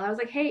as well. I was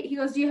like, hey, he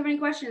goes, do you have any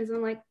questions? And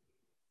I'm like,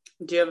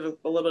 do you have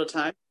a little bit of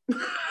time?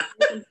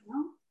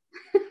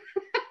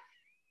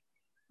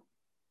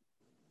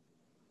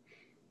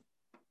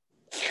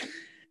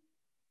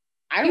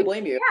 I don't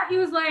blame you. Yeah, he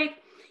was like,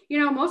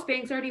 most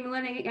banks aren't even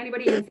letting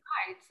anybody inside.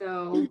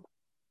 So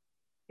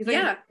he's like,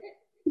 yeah.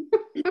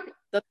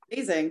 That's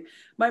amazing.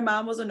 My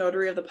mom was a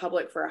notary of the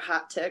public for a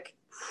hot tick.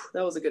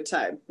 That was a good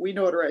time. We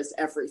notarized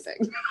everything.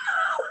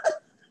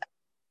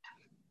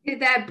 Get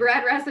that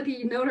bread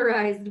recipe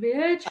notarized,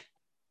 bitch.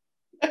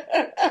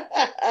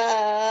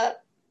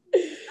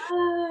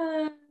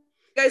 You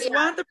guys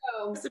want the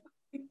recipe?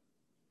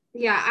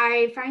 Yeah,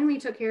 I finally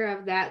took care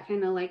of that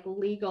kind of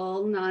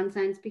legal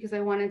nonsense because I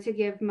wanted to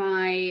give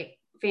my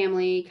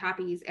family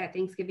copies at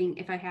Thanksgiving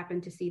if I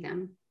happen to see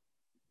them.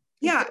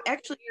 Yeah, so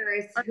actually, who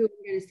I'm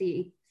going to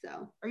see.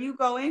 So, are you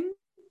going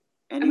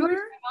anywhere? I'm going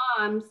to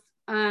my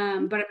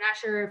mom's, but I'm not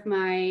sure if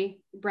my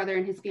brother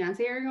and his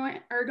fiance are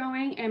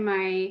going, and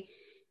my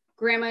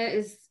grandma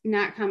is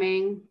not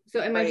coming.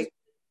 So it might just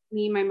be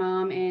me, my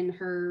mom, and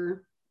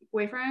her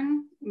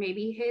boyfriend,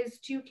 maybe his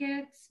 2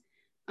 kids.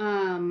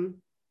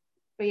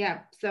 But yeah,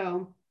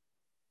 so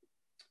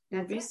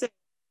that's it.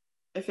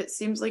 If it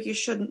seems like you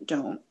shouldn't,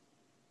 don't.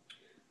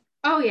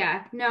 Oh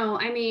yeah, no,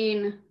 I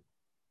mean,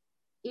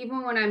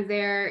 even when I'm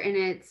there and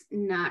it's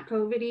not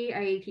COVID-y,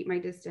 I keep my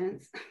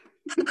distance.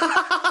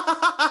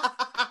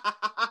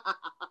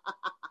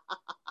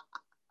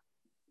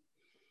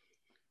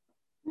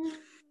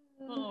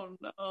 Oh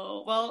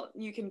no. Well,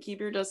 you can keep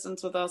your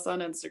distance with us on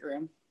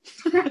Instagram.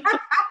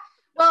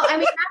 Well, I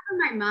mean, not from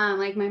my mom.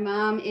 My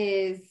mom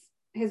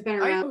has been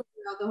around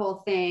throughout the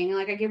whole thing.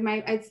 I give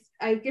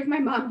my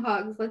mom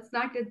hugs. Let's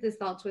not get this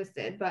all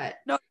twisted, but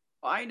no,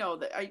 I know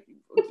that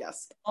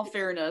yes, in all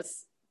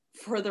fairness,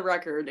 for the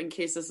record, in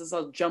case this is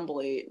all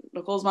jumbly,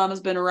 Nicole's mom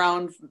has been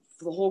around for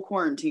the whole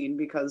quarantine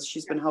because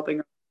she's been helping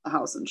her in the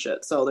house and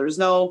shit. So there's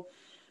no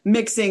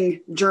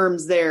mixing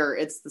germs there.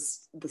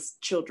 It's the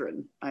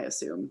children, I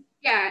assume.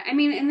 Yeah, I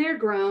mean, and they're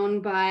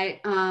grown,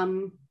 but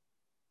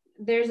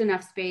there's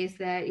enough space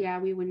that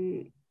we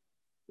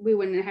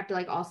wouldn't have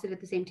to all sit at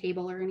the same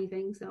table or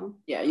anything. So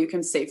yeah, you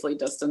can safely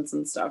distance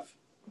and stuff.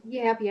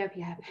 Yep.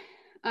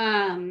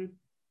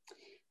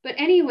 But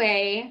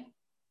anyway,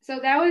 so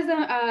that was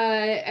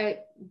a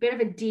bit of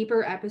a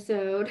deeper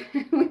episode.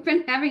 We've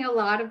been having a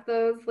lot of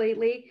those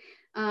lately.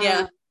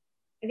 Yeah.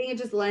 I think it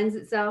just lends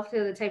itself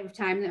to the type of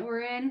time that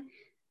we're in.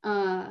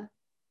 Yeah.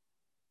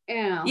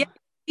 At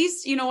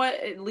least, you know what?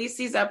 At least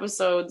these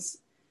episodes,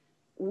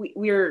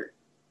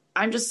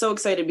 I'm just so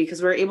excited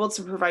because we're able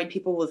to provide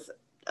people with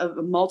a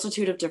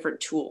multitude of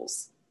different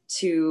tools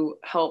to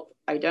help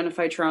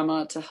identify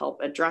trauma, to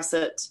help address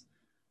it.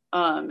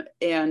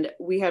 And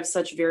we have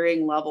such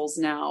varying levels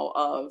now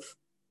of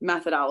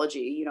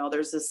methodology.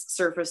 There's this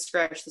surface,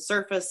 scratch the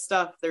surface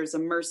stuff. There's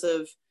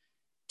immersive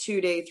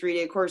 2-day,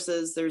 3-day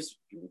courses. There's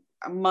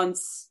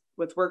months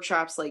with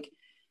workshops.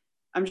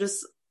 I'm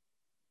just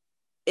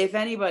if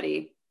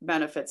anybody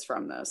benefits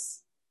from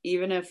this,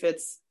 even if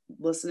it's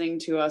listening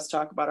to us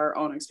talk about our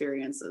own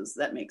experiences,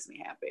 that makes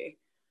me happy.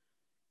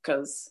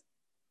 Because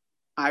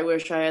I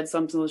wish I had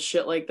something with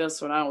shit like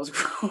this when I was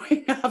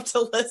growing up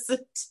to listen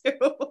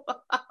to.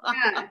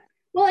 Yeah.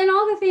 Well, and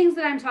all the things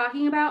that I'm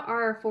talking about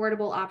are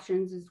affordable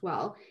options as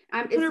well.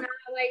 It's not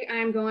like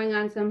I'm going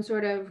on some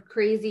sort of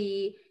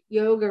crazy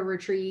yoga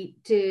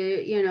retreat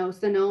to,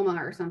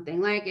 Sonoma or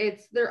something. Like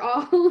they're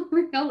all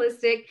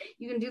realistic.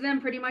 You can do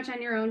them pretty much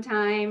on your own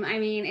time. I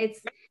mean, it's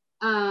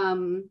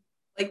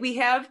like we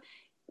have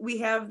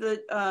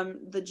the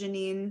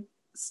Janine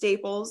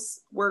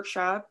Staples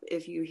workshop.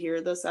 If you hear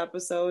this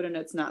episode and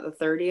it's not the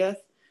 30th,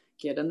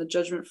 get in the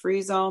judgment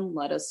free zone.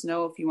 Let us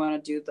know if you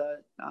want to do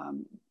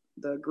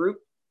the group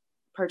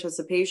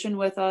participation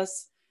with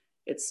us.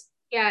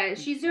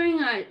 She's doing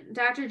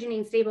Dr.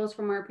 Janine Staples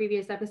from our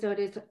previous episode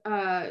is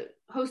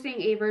hosting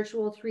a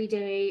virtual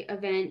 3-day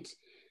event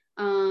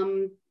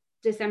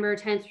December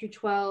 10th through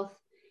 12th,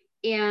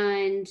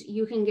 and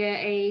you can get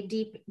a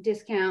deep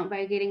discount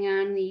by getting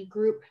on the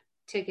group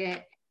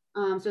ticket.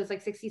 So it's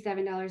like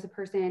 $67 a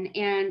person,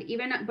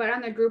 but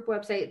on the group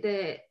website,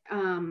 the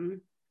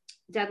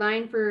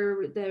deadline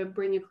for the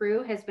Bring a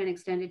Crew has been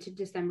extended to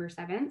December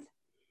 7th.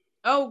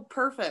 Oh,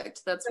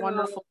 perfect. That's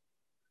wonderful.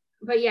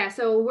 But yeah,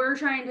 so we're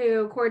trying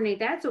to coordinate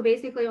that. So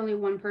basically only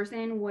one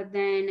person would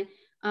then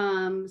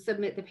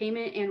submit the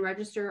payment and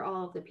register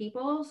all of the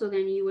people. So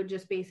then you would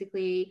just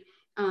basically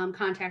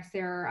contact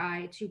Sarah or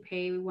I to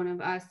pay one of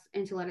us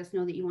and to let us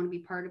know that you want to be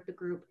part of the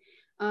group.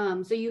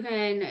 So you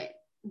can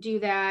do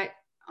that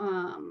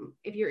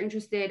if you're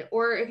interested,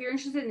 or if you're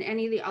interested in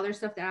any of the other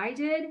stuff that I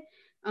did,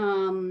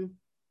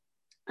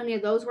 any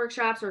of those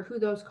workshops or who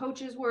those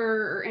coaches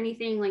were or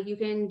anything, like you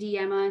can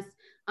DM us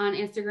on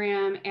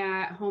Instagram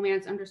at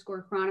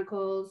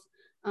homance_chronicles.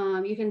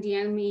 You can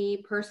DM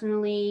me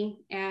personally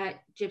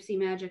at Gypsy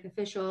Magic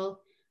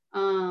Official.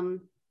 We're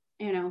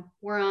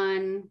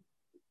on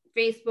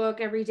Facebook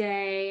every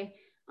day.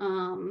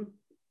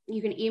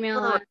 You can email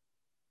us.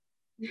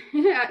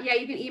 Yeah,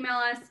 you can email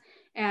us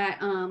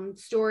at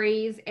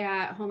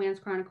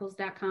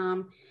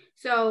stories@homancechronicles.com.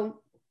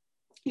 So,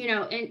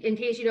 in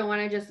case you don't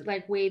want to just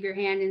like wave your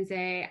hand and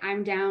say,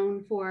 I'm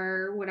down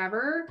for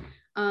whatever,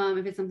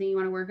 if it's something you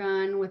want to work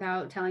on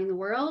without telling the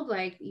world,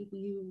 like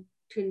you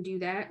can do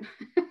that.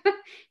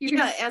 As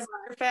a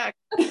matter of fact,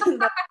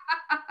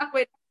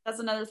 that's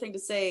another thing to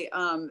say.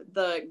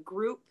 The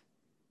group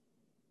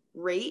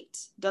rate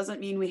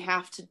doesn't mean we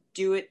have to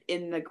do it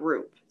in the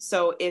group.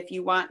 So if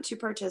you want to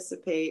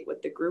participate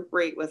with the group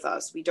rate with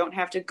us, we don't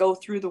have to go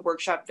through the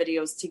workshop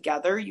videos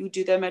together. You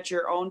do them at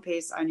your own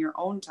pace on your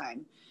own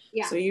time.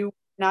 Yeah. So you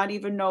not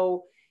even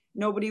know,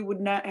 nobody would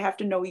not have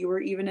to know you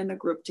were even in the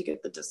group to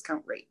get the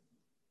discount rate.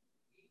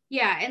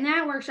 Yeah, and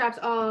that workshop's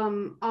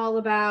all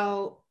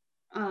about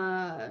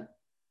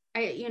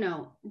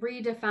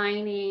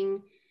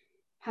redefining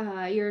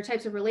your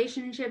types of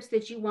relationships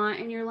that you want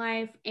in your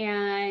life,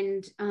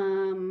 and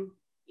falling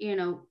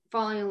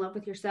in love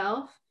with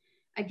yourself.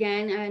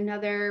 Again,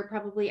 another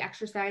probably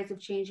exercise of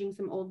changing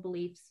some old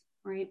beliefs,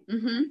 right?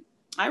 Mm-hmm.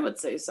 I would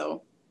say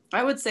so.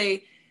 I would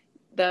say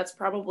that's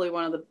probably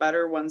one of the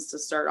better ones to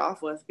start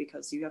off with,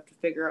 because you have to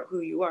figure out who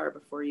you are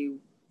before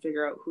you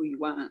figure out who you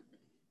want.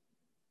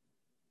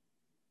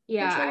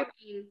 Yeah,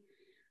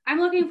 I'm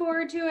looking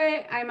forward to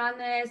it. I'm on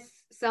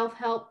this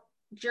self-help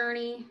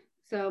journey,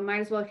 so might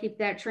as well keep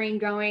that train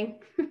going.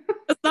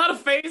 It's not a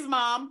phase,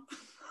 Mom.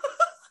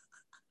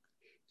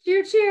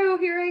 Choo choo,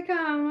 here I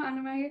come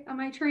on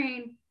my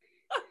train.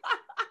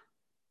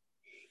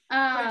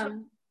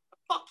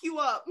 Fuck you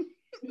up.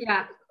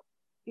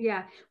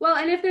 Yeah. Well,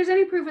 and if there's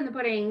any proof in the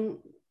pudding,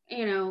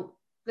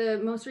 the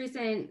most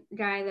recent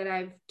guy that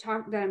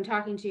I'm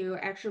talking to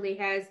actually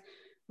has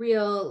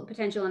real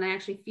potential, and I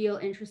actually feel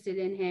interested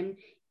in him,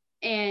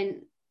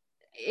 and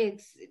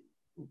it's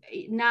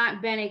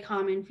not been a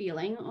common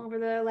feeling over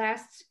the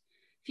last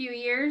few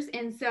years,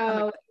 and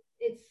so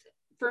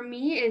for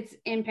me it's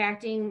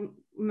impacting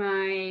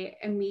my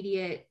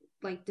immediate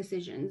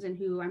decisions and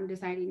who I'm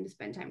deciding to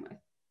spend time with.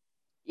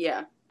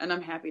 Yeah, and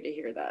I'm happy to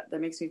hear that. That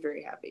makes me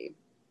very happy.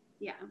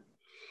 Yeah.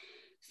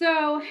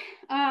 So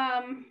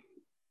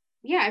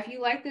if you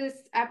like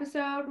this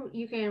episode,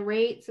 you can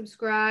rate,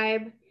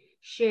 subscribe,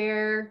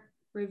 share,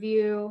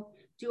 review,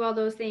 do all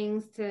those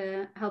things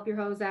to help your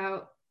hoes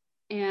out.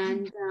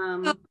 And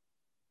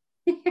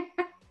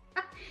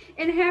and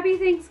happy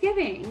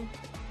Thanksgiving.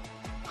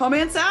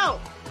 Homance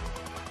out.